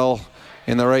fell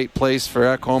in the right place for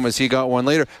Ekholm as he got one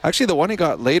later. Actually, the one he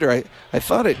got later, I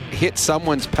thought it hit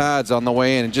someone's pads on the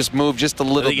way in and just moved just a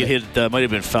little bit. I think it hit, might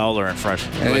have been Fowler in front,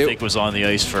 who I think was on the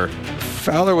ice for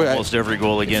almost every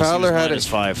goal against. Fowler had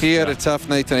 -5. He had a tough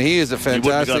night tonight. He is a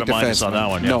fantastic defenseman on that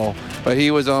one. No, but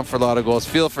he was on for a lot of goals.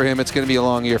 Feel for him. It's going to be a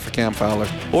long year for Cam Fowler.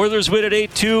 Oilers win at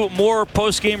 8-2. More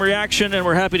post-game reaction, and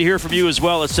we're happy to hear from you as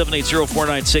well at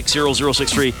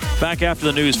 780-496-0063. Back after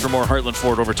the news for more Heartland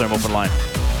Ford Overtime Open Line.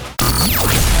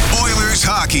 Oilers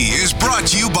hockey is brought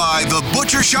to you by the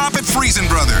Butcher Shop at Friesen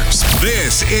Brothers.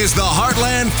 This is the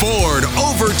Heartland Ford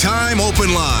Overtime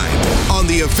Open Line on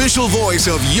the official voice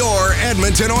of your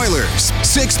Edmonton Oilers,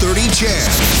 630 CHED.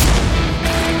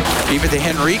 Give it to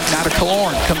Henrique, now to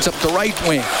Killorn. Comes up the right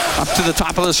wing, up to the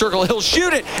top of the circle. He'll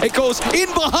shoot it. It goes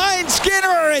in behind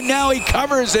Skinner, and now he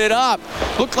covers it up.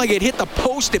 Looked like it hit the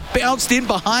post. It bounced in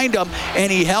behind him,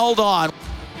 and he held on.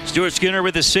 Stuart Skinner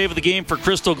with his save of the game for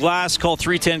Crystal Glass. Call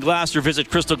 310-GLASS or visit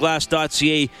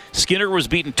crystalglass.ca. Skinner was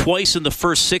beaten twice in the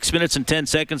first 6 minutes and 10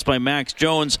 seconds by Max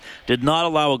Jones. Did not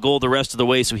allow a goal the rest of the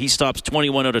way, so he stops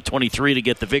 21 out of 23 to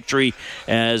get the victory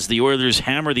as the Oilers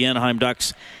hammer the Anaheim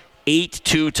Ducks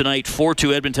 8-2 tonight.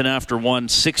 4-2 Edmonton after 1,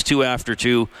 6-2 after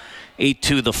 2.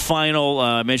 8-2 the final.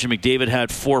 I mentioned McDavid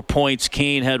had 4 points.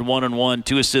 Kane had 1-1,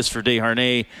 2 assists for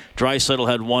Desharnais. Draisaitl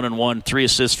had 1-1, 3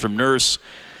 assists from Nurse.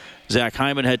 Zach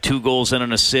Hyman had 2 goals and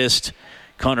an assist.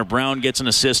 Connor Brown gets an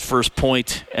assist, first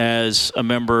point as a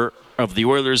member of the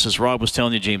Oilers. As Rob was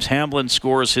telling you, James Hamblin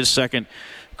scores his second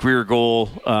career goal.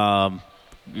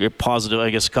 Positive, I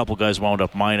guess a couple guys wound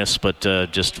up minus, but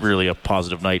just really a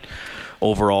positive night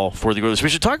overall for the Oilers. We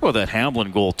should talk about that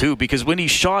Hamblin goal, too, because when he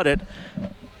shot it,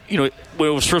 when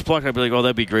it was first blocked, I'd be like, oh,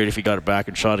 that'd be great if he got it back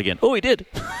and shot again. Oh, he did.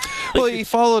 Well, he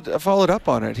followed up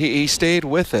on it. He stayed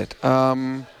with it.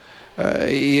 You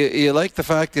like the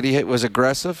fact that he was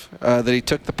aggressive, that he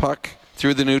took the puck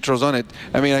through the neutral zone.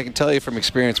 I can tell you from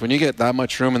experience, when you get that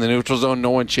much room in the neutral zone, no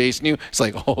one chasing you, it's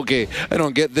like, okay, I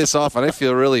don't get this off, and I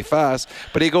feel really fast.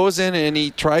 But he goes in and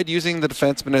he tried using the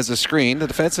defenseman as a screen. The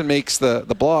defenseman makes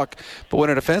the block, but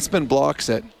when a defenseman blocks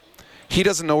it, he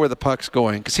doesn't know where the puck's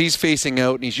going because he's facing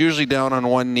out, and he's usually down on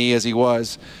one knee as he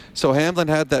was. So Hamblin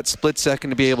had that split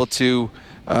second to be able to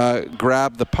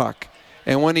grab the puck.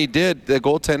 And when he did, the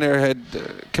goaltender had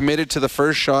committed to the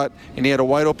first shot, and he had a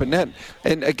wide open net.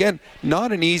 And again,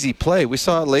 not an easy play. We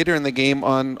saw it later in the game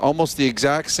on almost the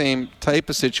exact same type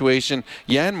of situation.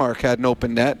 Janmark had an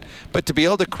open net, but to be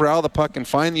able to corral the puck and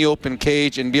find the open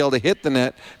cage and be able to hit the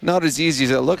net, not as easy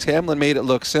as it looks. Hamblin made it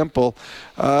look simple.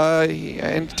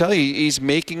 And to tell you, he's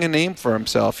making a name for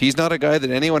himself. He's not a guy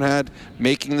that anyone had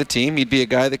making the team. He'd be a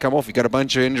guy that come off. He got a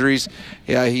bunch of injuries.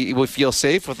 Yeah, he would feel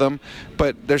safe with them,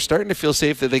 but they're starting to feel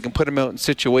safe that they can put him out in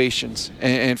situations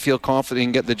and feel confident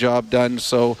and get the job done.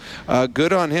 So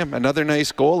good on him. Another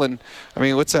nice goal. And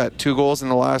what's that? 2 goals in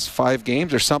the last 5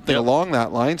 games or something along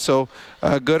that line. So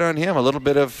good on him. A little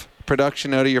bit of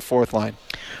production out of your fourth line.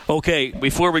 Okay,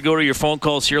 before we go to your phone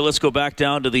calls here, let's go back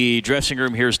down to the dressing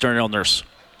room here, Darnell Nurse.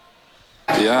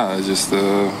 Yeah, just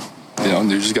they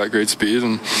just got great speed,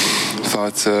 and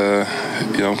thought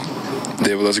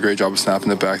David does a great job of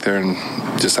snapping it back there, and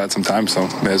just had some time, so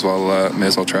may as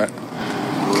well try it.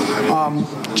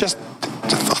 Just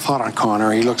a thought on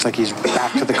Connor. He looks like he's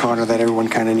back to the Connor that everyone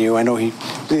kind of knew. I know he's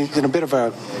in a bit of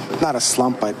a, not a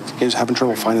slump, but he was having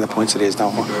trouble finding the points that he is now.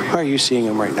 How are you seeing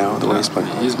him right now, the way he's playing?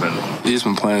 He's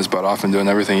been playing his butt off and doing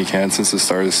everything he can since the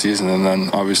start of the season, and then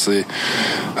obviously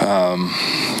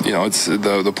it's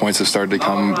the points have started to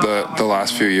come the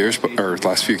last few years,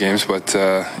 last few games, but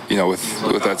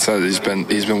with that said, he's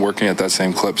been working at that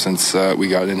same clip since we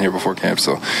got in here before camp,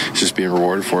 so he's just being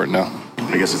rewarded for it now.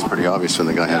 I guess it's pretty obvious when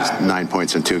the guy has 9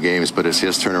 points in 2 games, but is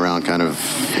his turnaround kind of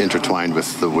intertwined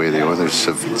with the way the Oilers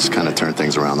have kind of turned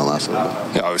things around the last little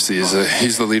bit? Yeah, obviously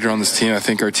he's the leader on this team. I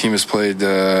think our team has played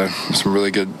some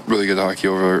really good hockey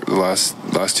over the last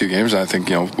 2 games, and I think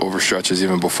over stretches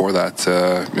even before that,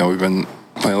 we've been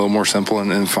playing a little more simple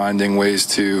and finding ways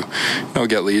to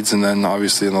get leads, and then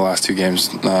obviously in the last 2 games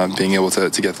being able to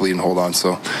get the lead and hold on.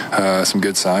 So some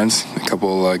good signs, a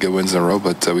couple good wins in a row,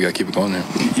 but we got to keep it going here.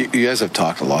 You guys have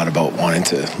talked a lot about wanting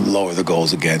to lower the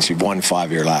goals against. You've won 5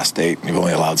 of your last 8, and you've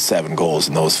only allowed 7 goals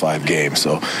in those 5 games.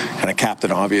 So kind of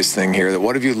Captain Obvious thing here, that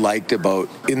what have you liked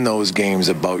in those games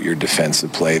about your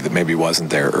defensive play that maybe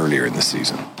wasn't there earlier in the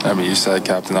season? You said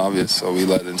Captain Obvious, so we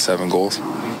let in 7 goals.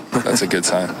 That's a good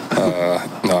sign.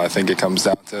 No, I think it comes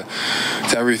down to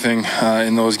everything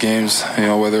in those games.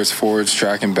 Whether it's forwards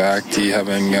tracking back, D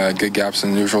having good gaps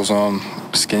in the neutral zone,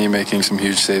 Skinny making some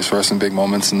huge saves for us in big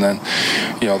moments, and then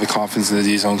the confidence in the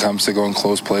D zone comes to go and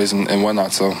close plays and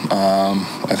whatnot. So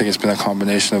I think it's been a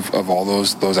combination of all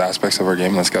those aspects of our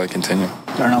game that's got to continue.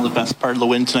 Darnell, the best part of the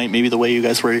win tonight, maybe the way you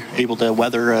guys were able to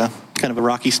weather kind of a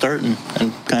rocky start and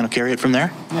kind of carry it from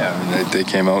there? Yeah, they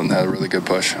came out and had a really good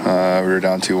push. We were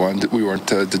down 2-1. We weren't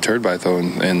deterred by it, though,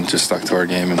 and just stuck to our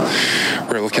game. And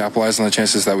we're able to capitalize on the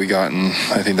chances that we got. And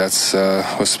I think that's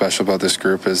what's special about this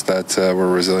group is that we're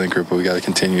a resilient group, but we got to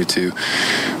continue to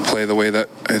play the way that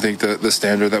I think the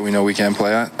standard that we know we can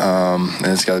play at. And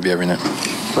it's got to be every night.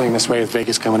 Playing this way with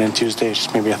Vegas coming in Tuesday,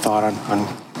 just maybe a thought on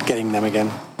getting them again.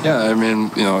 Yeah,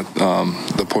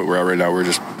 the point we're at right now, we're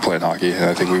just playing hockey, and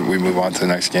I think we move on to the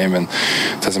next game, and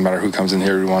it doesn't matter who comes in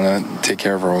here. We want to take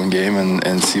care of our own game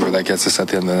and see where that gets us at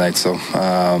the end of the night. So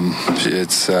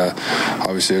it's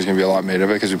obviously there's going to be a lot made of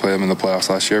it because we played them in the playoffs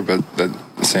last year, but the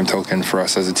same token for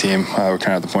us as a team, we're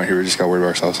kind of at the point here we just got to worry about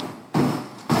ourselves.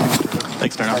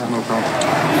 Thanks, Darnell. No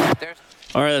problem.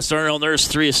 All right, that's Darnell Nurse,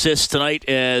 3 assists tonight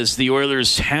as the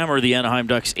Oilers hammer the Anaheim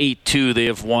Ducks 8-2. They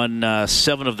have won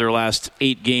 7 of their last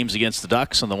 8 games against the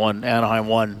Ducks, and the one Anaheim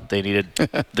won, they needed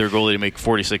their goalie to make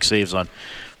 46 saves on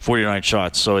 49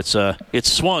 shots. So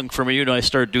it's swung from when you and I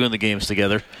started doing the games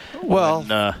together. Well,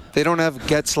 they don't have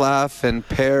Getzlaff and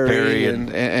Perry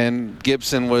and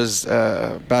Gibson was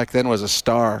back then was a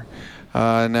star.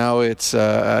 Now it's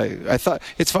I thought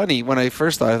it's funny when I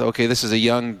first thought, okay, this is a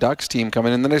young Ducks team coming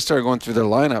in, and then I started going through their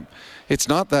lineup, it's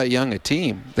not that young a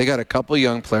team. They got a couple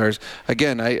young players.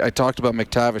 Again, I talked about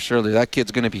McTavish earlier. That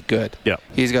kid's going to be good. Yeah.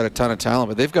 He's got a ton of talent,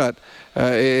 but they've got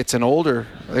they got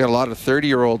a lot of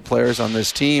 30-year-old players on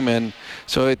this team, and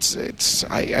so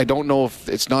I don't know if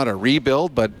it's not a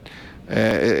rebuild, but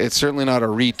it's certainly not a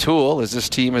retool, as this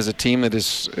team is a team that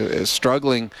is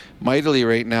struggling mightily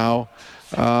right now.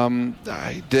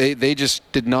 They just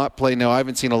did not play. Now, I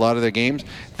haven't seen a lot of their games.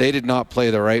 They did not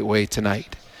play the right way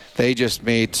tonight. They just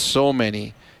made so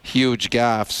many huge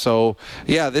gaffes. So,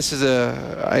 yeah, this is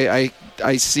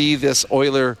I see this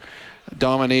Oiler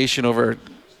domination over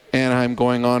Anaheim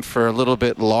going on for a little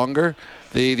bit longer.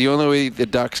 The only way the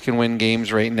Ducks can win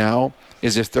games right now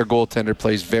is if their goaltender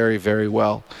plays very, very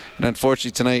well. And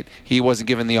unfortunately tonight, he wasn't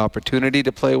given the opportunity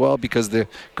to play well because the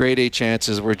grade A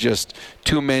chances were just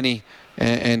too many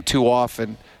and too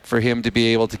often for him to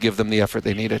be able to give them the effort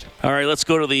they needed. All right, let's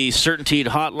go to the CertainTeed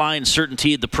hotline.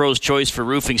 CertainTeed, the pro's choice for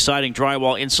roofing, siding,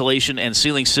 drywall, insulation, and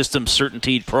ceiling systems.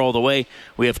 CertainTeed Pro all the way.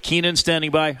 We have Keenan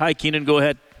standing by. Hi, Keenan, go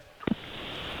ahead.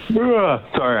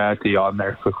 Sorry, I had to yawn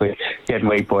there quickly. Getting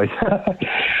late, boys. How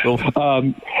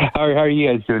are you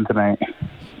guys doing tonight?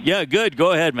 Yeah, good.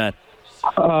 Go ahead, man.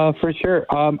 For sure.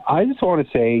 I just want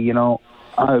to say,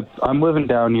 I'm living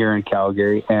down here in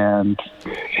Calgary, and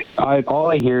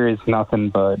all I hear is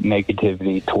nothing but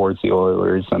negativity towards the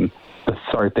Oilers and the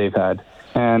start they've had.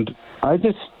 And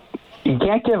you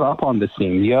can't give up on this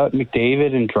team. You got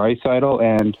McDavid and Draisaitl,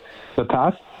 and the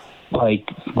past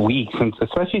weeks,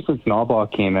 especially since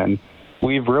Knobloch came in,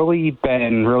 we've really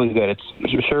been really good.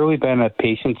 It's surely been a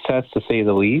patience test, to say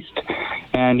the least.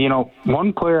 And,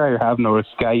 one player I have noticed,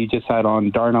 guy you just had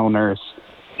on, Darnell Nurse,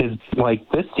 is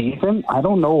this season, I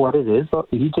don't know what it is, but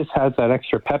he just has that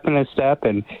extra pep in his step,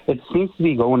 and it seems to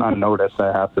be going unnoticed,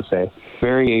 I have to say.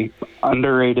 Very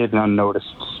underrated and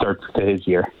unnoticed start to his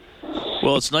year.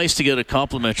 Well, it's nice to get a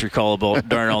complimentary call about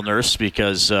Darnell Nurse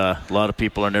because a lot of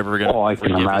people are never going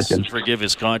to forgive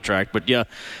his contract. But yeah,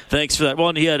 thanks for that. Well,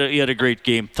 and he had a great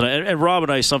game tonight. And Rob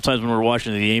and I, sometimes when we're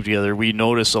watching the game together, we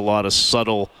notice a lot of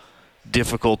subtle,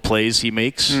 difficult plays he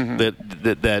makes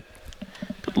that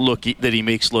he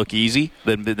makes look easy.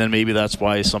 Then maybe that's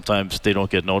why sometimes they don't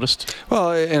get noticed.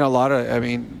 Well, in a lot of,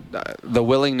 the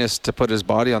willingness to put his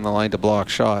body on the line to block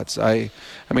shots. I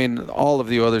mean, all of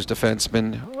the Oilers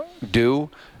defensemen do,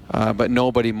 but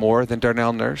nobody more than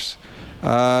Darnell Nurse.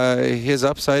 His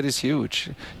upside is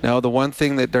huge. Now, the one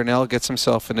thing that Darnell gets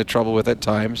himself into trouble with at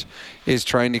times is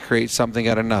trying to create something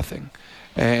out of nothing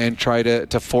and try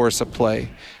to force a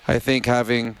play. I think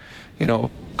having,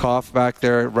 Koff back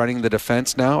there running the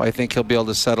defense now, I think he'll be able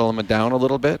to settle him down a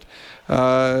little bit.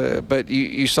 But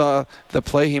you saw the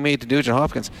play he made to Nugent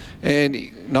Hopkins,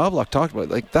 and Knobloch talked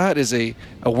about it. That is a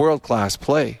world-class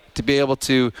play. To be able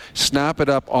to snap it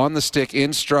up on the stick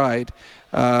in stride,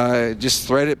 just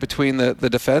thread it between the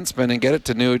defensemen and get it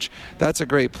to Nuge, that's a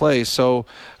great play. So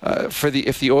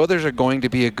if the Oilers are going to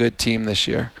be a good team this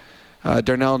year,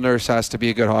 Darnell Nurse has to be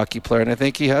a good hockey player, and I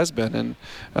think he has been. And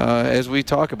as we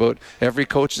talk about, every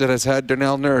coach that has had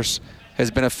Darnell Nurse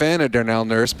has been a fan of Darnell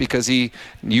Nurse because he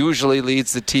usually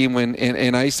leads the team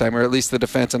in ice time, or at least the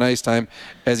defense in ice time,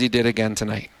 as he did again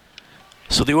tonight.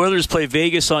 So the Oilers play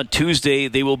Vegas on Tuesday.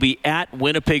 They will be at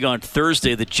Winnipeg on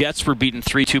Thursday. The Jets were beaten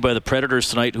 3-2 by the Predators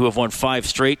tonight, who have won 5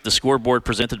 straight. The scoreboard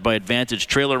presented by Advantage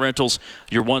Trailer Rentals,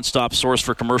 your one-stop source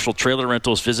for commercial trailer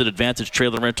rentals. Visit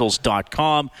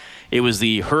AdvantageTrailerRentals.com. It was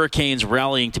the Hurricanes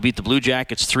rallying to beat the Blue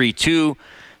Jackets 3-2.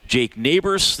 Jake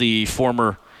Neighbors, the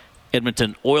former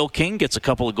Edmonton Oil King, gets a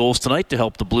couple of goals tonight to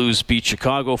help the Blues beat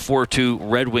Chicago 4-2.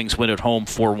 Red Wings win at home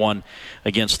 4-1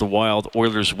 against the Wild.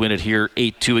 Oilers win it here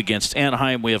 8-2 against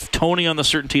Anaheim. We have Tony on the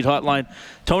CertainTeed hotline.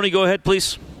 Tony, go ahead,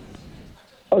 please.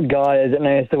 Oh, God, is it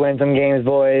nice to win some games,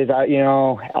 boys.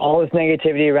 All this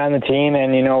negativity around the team,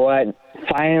 and you know what?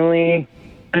 Finally,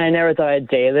 I never thought I'd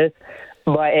say this,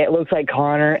 but it looks like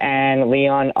Connor and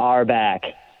Leon are back.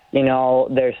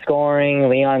 They're scoring.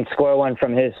 Leon scored one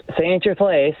from his signature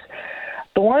place.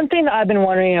 The one thing that I've been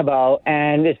wondering about,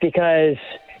 and it's because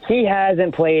he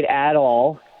hasn't played at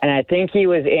all, and I think he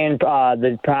was in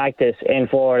the practice in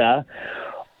Florida.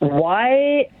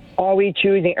 Why are we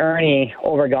choosing Ernie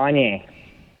over Gagne?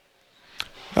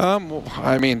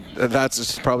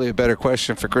 That's probably a better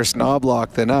question for Chris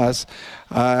Knobloch than us.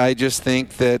 I just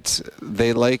think that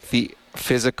they like the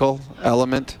physical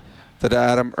element that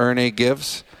Adam Erne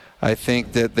gives. I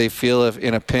think that they feel if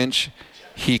in a pinch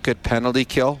he could penalty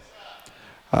kill.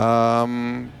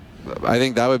 I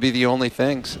think that would be the only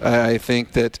things. I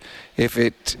think that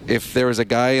if there was a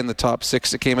guy in the top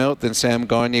 6 that came out, then Sam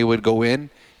Gagner would go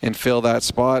in and fill that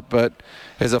spot. But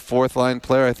as a fourth line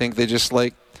player, I think they just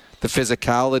like the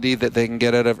physicality that they can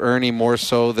get out of Ernie more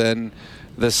so than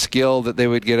the skill that they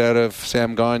would get out of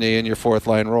Sam Gagner in your fourth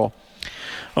line role.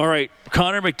 All right,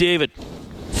 Connor McDavid,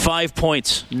 5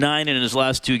 points, 9 in his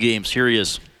last 2 games. Here he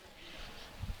is.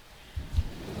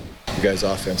 You guys'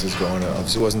 offense is going.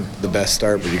 Obviously, it wasn't the best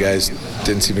start, but you guys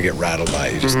didn't seem to get rattled by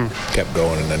it. You just kept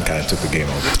going and then kind of took the game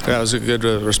over. Yeah, it was a good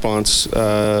response.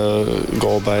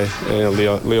 Goal by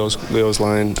Leo's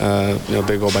line.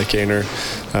 Big goal by Kaner.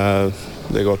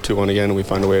 They go up 2-1 again, and we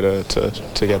find a way to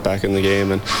get back in the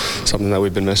game, and something that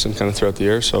we've been missing kind of throughout the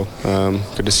year. So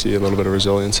good to see a little bit of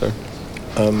resilience there.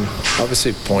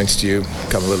 Obviously, points to you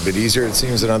come a little bit easier, it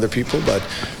seems, than other people, but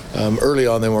early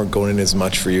on they weren't going in as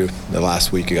much for you. The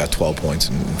last week you got 12 points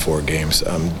in 4 games.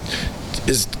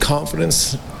 Is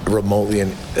confidence remotely a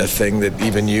thing that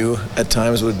even you at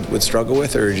times would struggle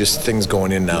with, or just things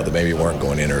going in now that maybe weren't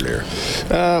going in earlier?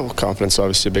 Confidence is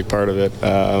obviously a big part of it.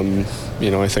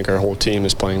 I think our whole team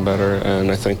is playing better, and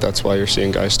I think that's why you're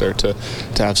seeing guys start to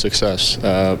have success.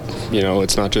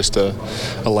 It's not just a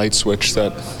light switch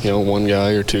that one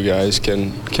guy or 2 guys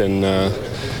can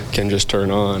just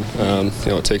turn on.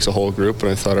 It takes a whole group,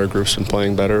 and I thought our group's been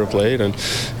playing better of late, and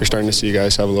you're starting to see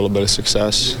guys have a little bit of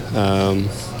success, and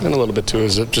a little bit too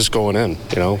is it just going in.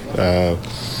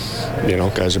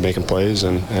 Guys are making plays,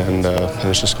 and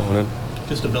it's just going in.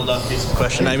 Just to build off Jason's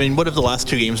question, I mean, what have the last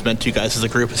 2 games meant to you guys as a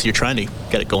group as you're trying to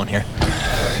get it going here?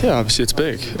 Yeah, obviously it's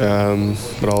big,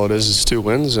 but all it is 2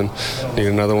 wins, and need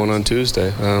another one on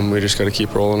Tuesday. We just got to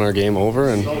keep rolling our game over,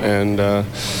 and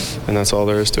that's all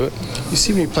there is to it. You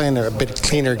seem to be playing a bit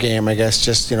cleaner game, I guess,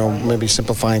 just maybe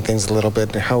simplifying things a little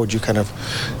bit. How would you kind of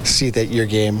see that your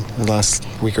game in the last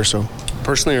week or so?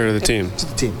 Personally, or the team?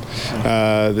 The team.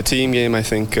 The team game, I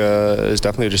think, has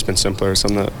definitely just been simpler.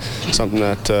 Something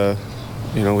that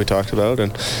we talked about,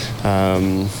 and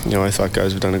I thought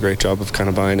guys have done a great job of kind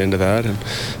of buying into that, and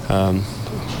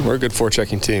we're a good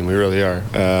forechecking team. We really are.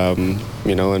 And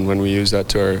when we use that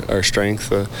to our strength,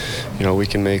 we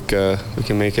can make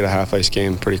it a half-ice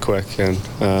game pretty quick, and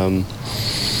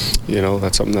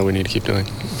that's something that we need to keep doing.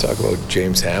 Talk about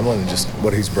James Hamlin and just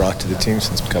what he's brought to the team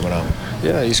since coming up.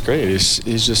 Yeah, he's great. He's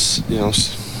just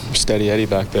steady Eddie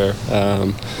back there.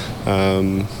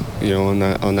 On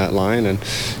that line, and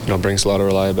brings a lot of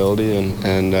reliability,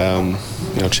 and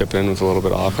chipping in with a little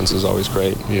bit of offense is always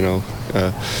great.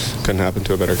 Couldn't happen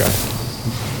to a better guy.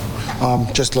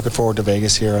 Just looking forward to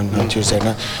Vegas here on Tuesday.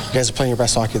 Now, you guys are playing your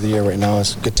best hockey of the year right now.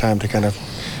 It's a good time to kind of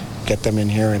get them in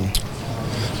here.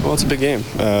 Well, it's a big game.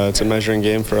 It's a measuring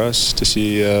game for us to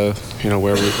see where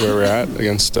we're at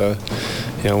against one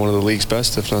of the league's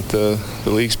best, if not the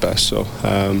league's best. So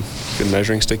good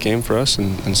measuring stick game for us,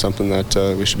 and something that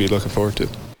we should be looking forward to.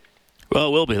 Well,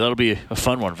 it will be. That'll be a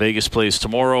fun one. Vegas plays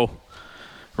tomorrow.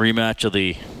 Rematch of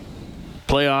the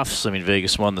playoffs. I mean,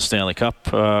 Vegas won the Stanley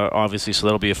Cup, obviously, so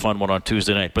that'll be a fun one on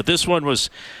Tuesday night. But this one was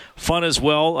fun as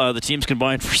well. The teams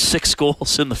combined for 6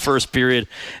 goals in the first period,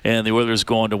 and the Oilers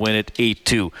go on to win it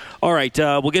 8-2. All right,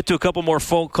 we'll get to a couple more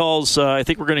phone calls. I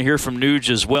think we're going to hear from Nuge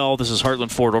as well. This is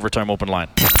Heartland Ford Overtime Open Line.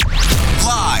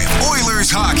 Live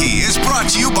Oilers hockey is brought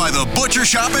to you by the Butcher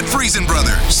Shop at Friesen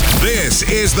Brothers. This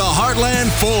is the Heartland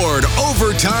Ford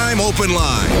Overtime Open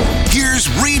Line. Here's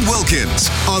Reed Wilkins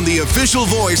on the official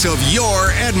voice of your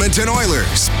Edmonton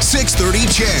Oilers. 630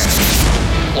 CHED.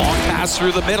 Long pass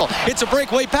through the middle. It's a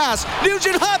breakaway pass.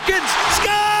 Nugent Hopkins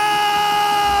scores!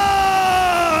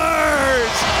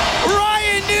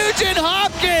 Ryan Nugent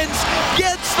Hopkins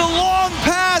gets the long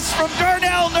pass from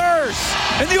Darnell Nurse,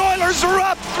 and the Oilers are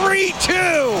up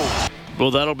 3-2.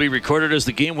 Well, that'll be recorded as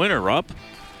the game winner, Rob.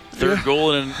 Third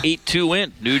goal and an 8-2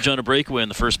 win. Nuge on a breakaway in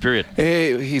the first period.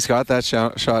 Hey, he's got that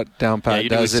shot down pat,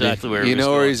 doesn't exactly he? Where you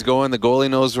know where he's going. The goalie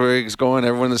knows where he's going.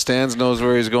 Everyone in the stands knows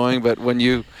where he's going. But when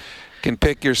you can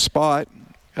pick your spot,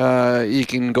 you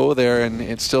can go there, and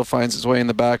it still finds its way in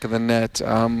the back of the net.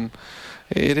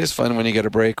 It is fun when you get a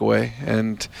breakaway,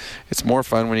 and it's more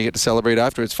fun when you get to celebrate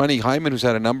after. It's funny, Hyman, who's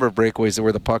had a number of breakaways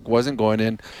where the puck wasn't going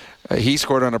in, he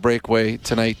scored on a breakaway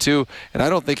tonight too, and I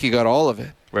don't think he got all of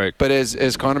it. Right. But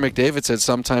as Connor McDavid said,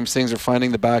 sometimes things are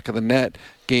finding the back of the net,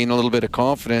 gain a little bit of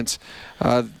confidence.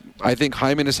 I think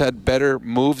Hyman has had better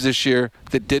moves this year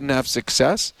that didn't have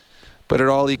success, but it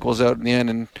all equals out in the end,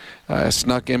 and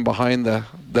snuck in behind the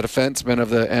defenseman of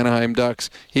the Anaheim Ducks.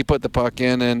 He put the puck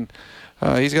in, and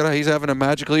he's having a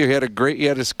magical year. He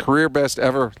had his career best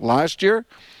ever last year,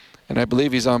 and I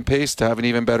believe he's on pace to have an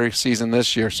even better season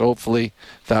this year. So hopefully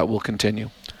that will continue.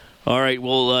 All right,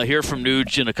 we'll hear from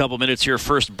Nuge in a couple minutes here.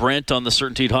 First, Brent on the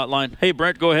Certainty Hotline. Hey,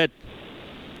 Brent, go ahead.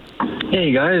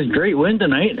 Hey, guys. Great win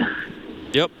tonight.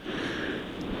 Yep.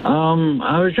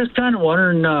 I was just kind of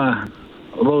wondering,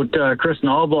 about Chris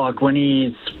Knobloch. When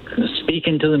he's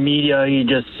speaking to the media,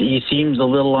 he seems a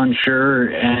little unsure,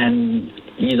 and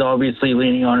he's obviously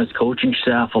leaning on his coaching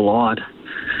staff a lot.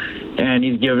 And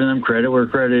he's giving them credit where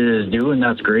credit is due, and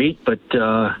that's great. But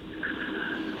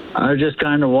I was just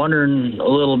kind of wondering a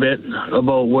little bit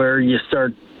about where you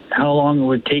start, how long it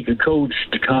would take a coach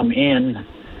to come in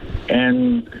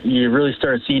and you really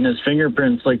start seeing his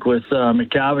fingerprints. Like with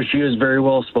McTavish, he was very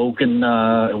well spoken.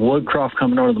 Woodcroft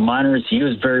coming out of the minors, he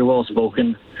was very well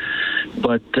spoken.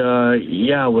 But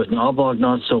with Knobloch,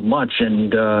 not so much.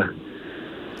 And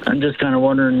I'm just kind of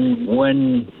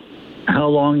wondering how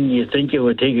long you think it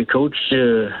would take a coach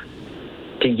to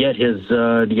get his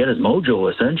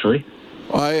mojo, essentially.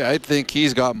 Well, I think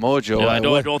he's got mojo. Yeah, I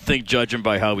don't think judging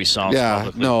by how he sounds.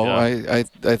 I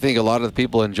think a lot of the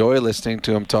people enjoy listening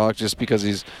to him talk just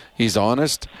because he's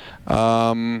honest.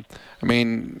 I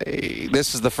mean,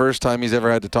 this is the first time he's ever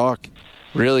had to talk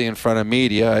really in front of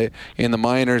media. In the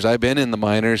minors, I've been in the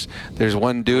minors. There's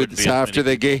one dude that's after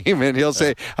the game, and he'll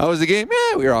say, "How was the game?"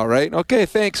 "Yeah, we were all right." "Okay,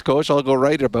 thanks, coach. I'll go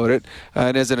write about it."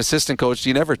 And as an assistant coach,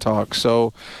 he never talks.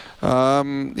 So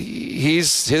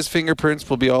his fingerprints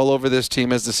will be all over this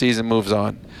team as the season moves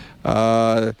on.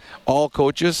 All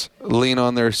coaches lean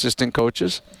on their assistant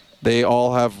coaches. They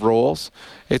all have roles.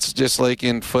 It's just like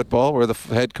in football where the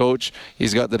head coach,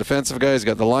 he's got the defensive guy, he's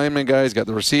got the lineman guy, he's got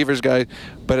the receivers guy.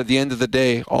 But at the end of the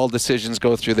day, all decisions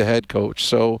go through the head coach.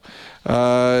 So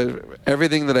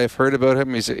everything that I've heard about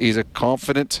him, he's a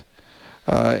confident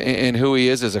in who he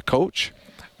is as a coach.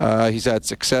 He's had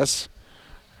success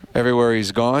everywhere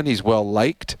he's gone. He's well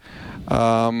liked.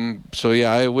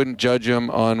 I wouldn't judge him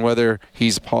on whether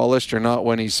he's polished or not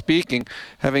when he's speaking.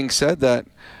 Having said that,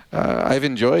 I've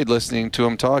enjoyed listening to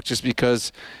him talk just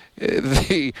because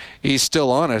he's still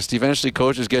honest. Eventually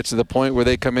coaches get to the point where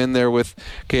they come in there with,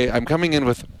 okay, I'm coming in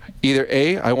with either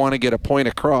A, I want to get a point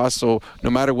across, so no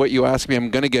matter what you ask me,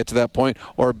 I'm going to get to that point,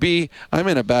 or B, I'm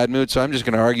in a bad mood, so I'm just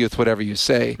going to argue with whatever you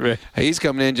say. Right. He's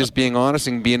coming in just being honest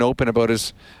and being open about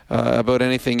about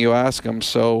anything you ask him.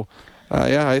 So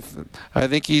I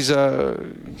think he's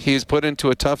put into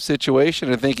a tough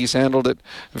situation. I think he's handled it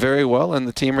very well, and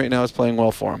the team right now is playing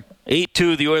well for him.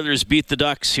 8-2, the Oilers beat the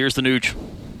Ducks. Here's the Nuge.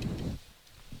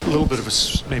 A little bit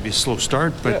of maybe a slow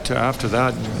start, but after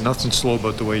that, nothing slow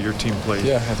about the way your team played.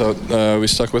 Yeah, I thought we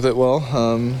stuck with it well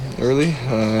early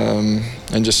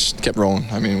and just kept rolling.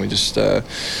 I mean, we just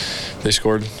they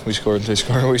scored, we scored, they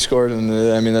scored, we scored, and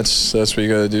I mean that's what you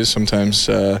got to do. Sometimes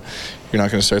you're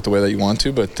not going to start the way that you want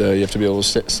to, but you have to be able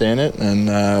to stay in it,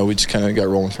 and we just kind of got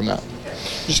rolling from that.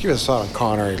 Just give us a thought on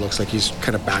Connor. It looks like he's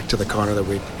kind of back to the Connor that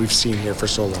we've seen here for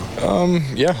so long.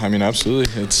 Yeah, I mean,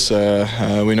 absolutely. It's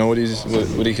we know what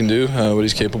he can do, what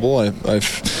he's capable. I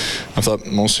thought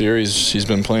most of the year he's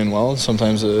been playing well.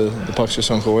 Sometimes the pucks just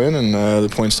don't go in, and the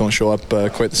points don't show up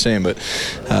quite the same. But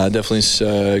definitely it's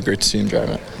great to see him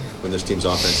driving it. When this team's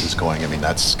offense is going, I mean,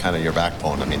 that's kind of your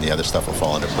backbone. I mean, the other stuff will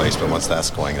fall into place, but once that's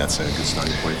going, that's a good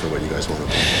starting point for what you guys want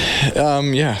to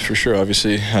do. Yeah, for sure.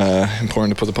 Obviously,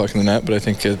 important to put the puck in the net, but I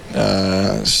think it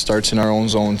starts in our own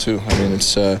zone too. I mean,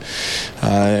 it's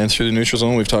and through the neutral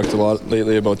zone, we've talked a lot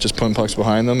lately about just putting pucks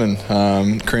behind them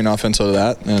and creating offense out of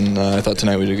that, and I thought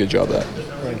tonight we did a good job of that.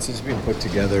 Right, since being put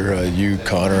together, you,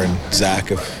 Connor, and Zach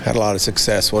have had a lot of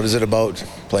success. What is it about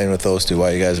playing with those two?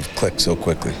 Why you guys have clicked so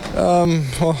quickly?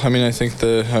 Well, I mean, I think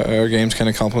our games kind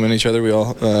of complement each other. We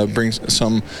all bring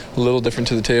some a little different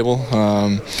to the table,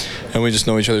 and we just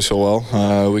know each other so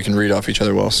well. We can read off each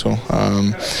other well. So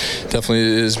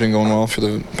definitely it has been going well for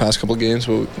the past couple of games,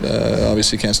 but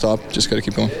obviously can't stop. Just got to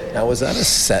keep going. Now, was that a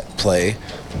set play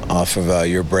off of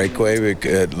your breakaway?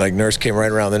 Like Nurse came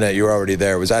right around the net, you were already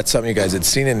there. Was that something you guys had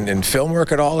seen in film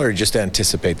work at all, or just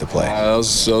anticipate the play? That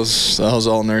was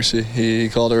all Nursey. He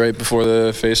called it right before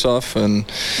the face-off, and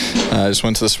I just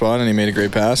went to the spot, and he made a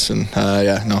great pass. And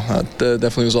that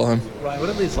definitely was all him. Ryan, what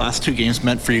have these last two games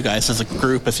meant for you guys as a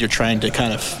group as you're trying to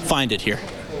kind of find it here?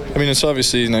 I mean, it's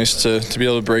obviously nice to be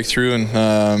able to break through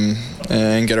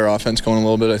and get our offense going a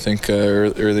little bit. I think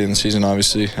early in the season,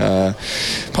 obviously,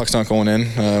 puck's not going in.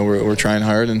 We're trying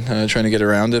hard and trying to get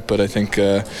around it, but I think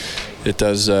it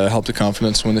does help the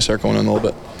confidence when they start going in a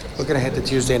little bit. Looking ahead to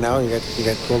Tuesday now, you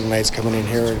got Golden Knights coming in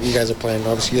here. You guys are playing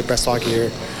obviously the best hockey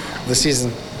here this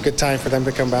season. Good time for them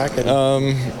to come back.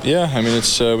 Yeah, I mean,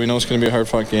 it's we know it's going to be a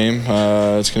hard-fought game.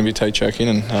 It's going to be tight checking,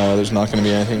 and there's not going to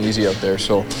be anything easy out there.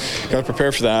 So, got to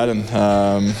prepare for that, and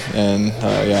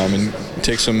I mean,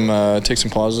 take some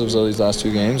positives out of these last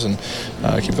two games and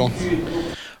keep going.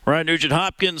 Ryan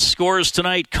Nugent-Hopkins scores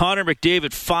tonight. Connor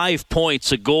McDavid 5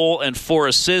 points, a goal, and 4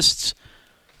 assists.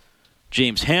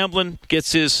 James Hamblin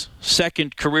gets his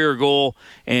second career goal,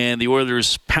 and the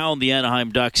Oilers pound the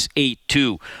Anaheim Ducks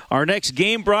 8-2. Our next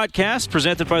game broadcast,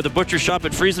 presented by the Butcher Shop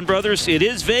at Friesen Brothers. It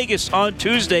is Vegas on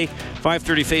Tuesday.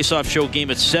 5:30 face-off show,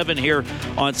 game at 7 here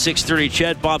on 6:30.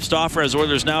 Ched, Bob Stauffer has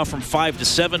Oilers Now from 5 to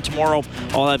 7 tomorrow.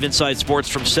 I'll have Inside Sports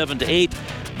from 7 to 8.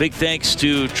 Big thanks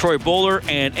to Troy Bowler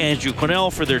and Andrew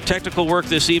Quinnell for their technical work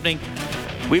this evening.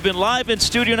 We've been live in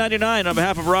Studio 99. On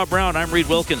behalf of Rob Brown, I'm Reed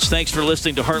Wilkins. Thanks for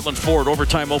listening to Heartland Ford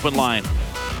Overtime Open Line.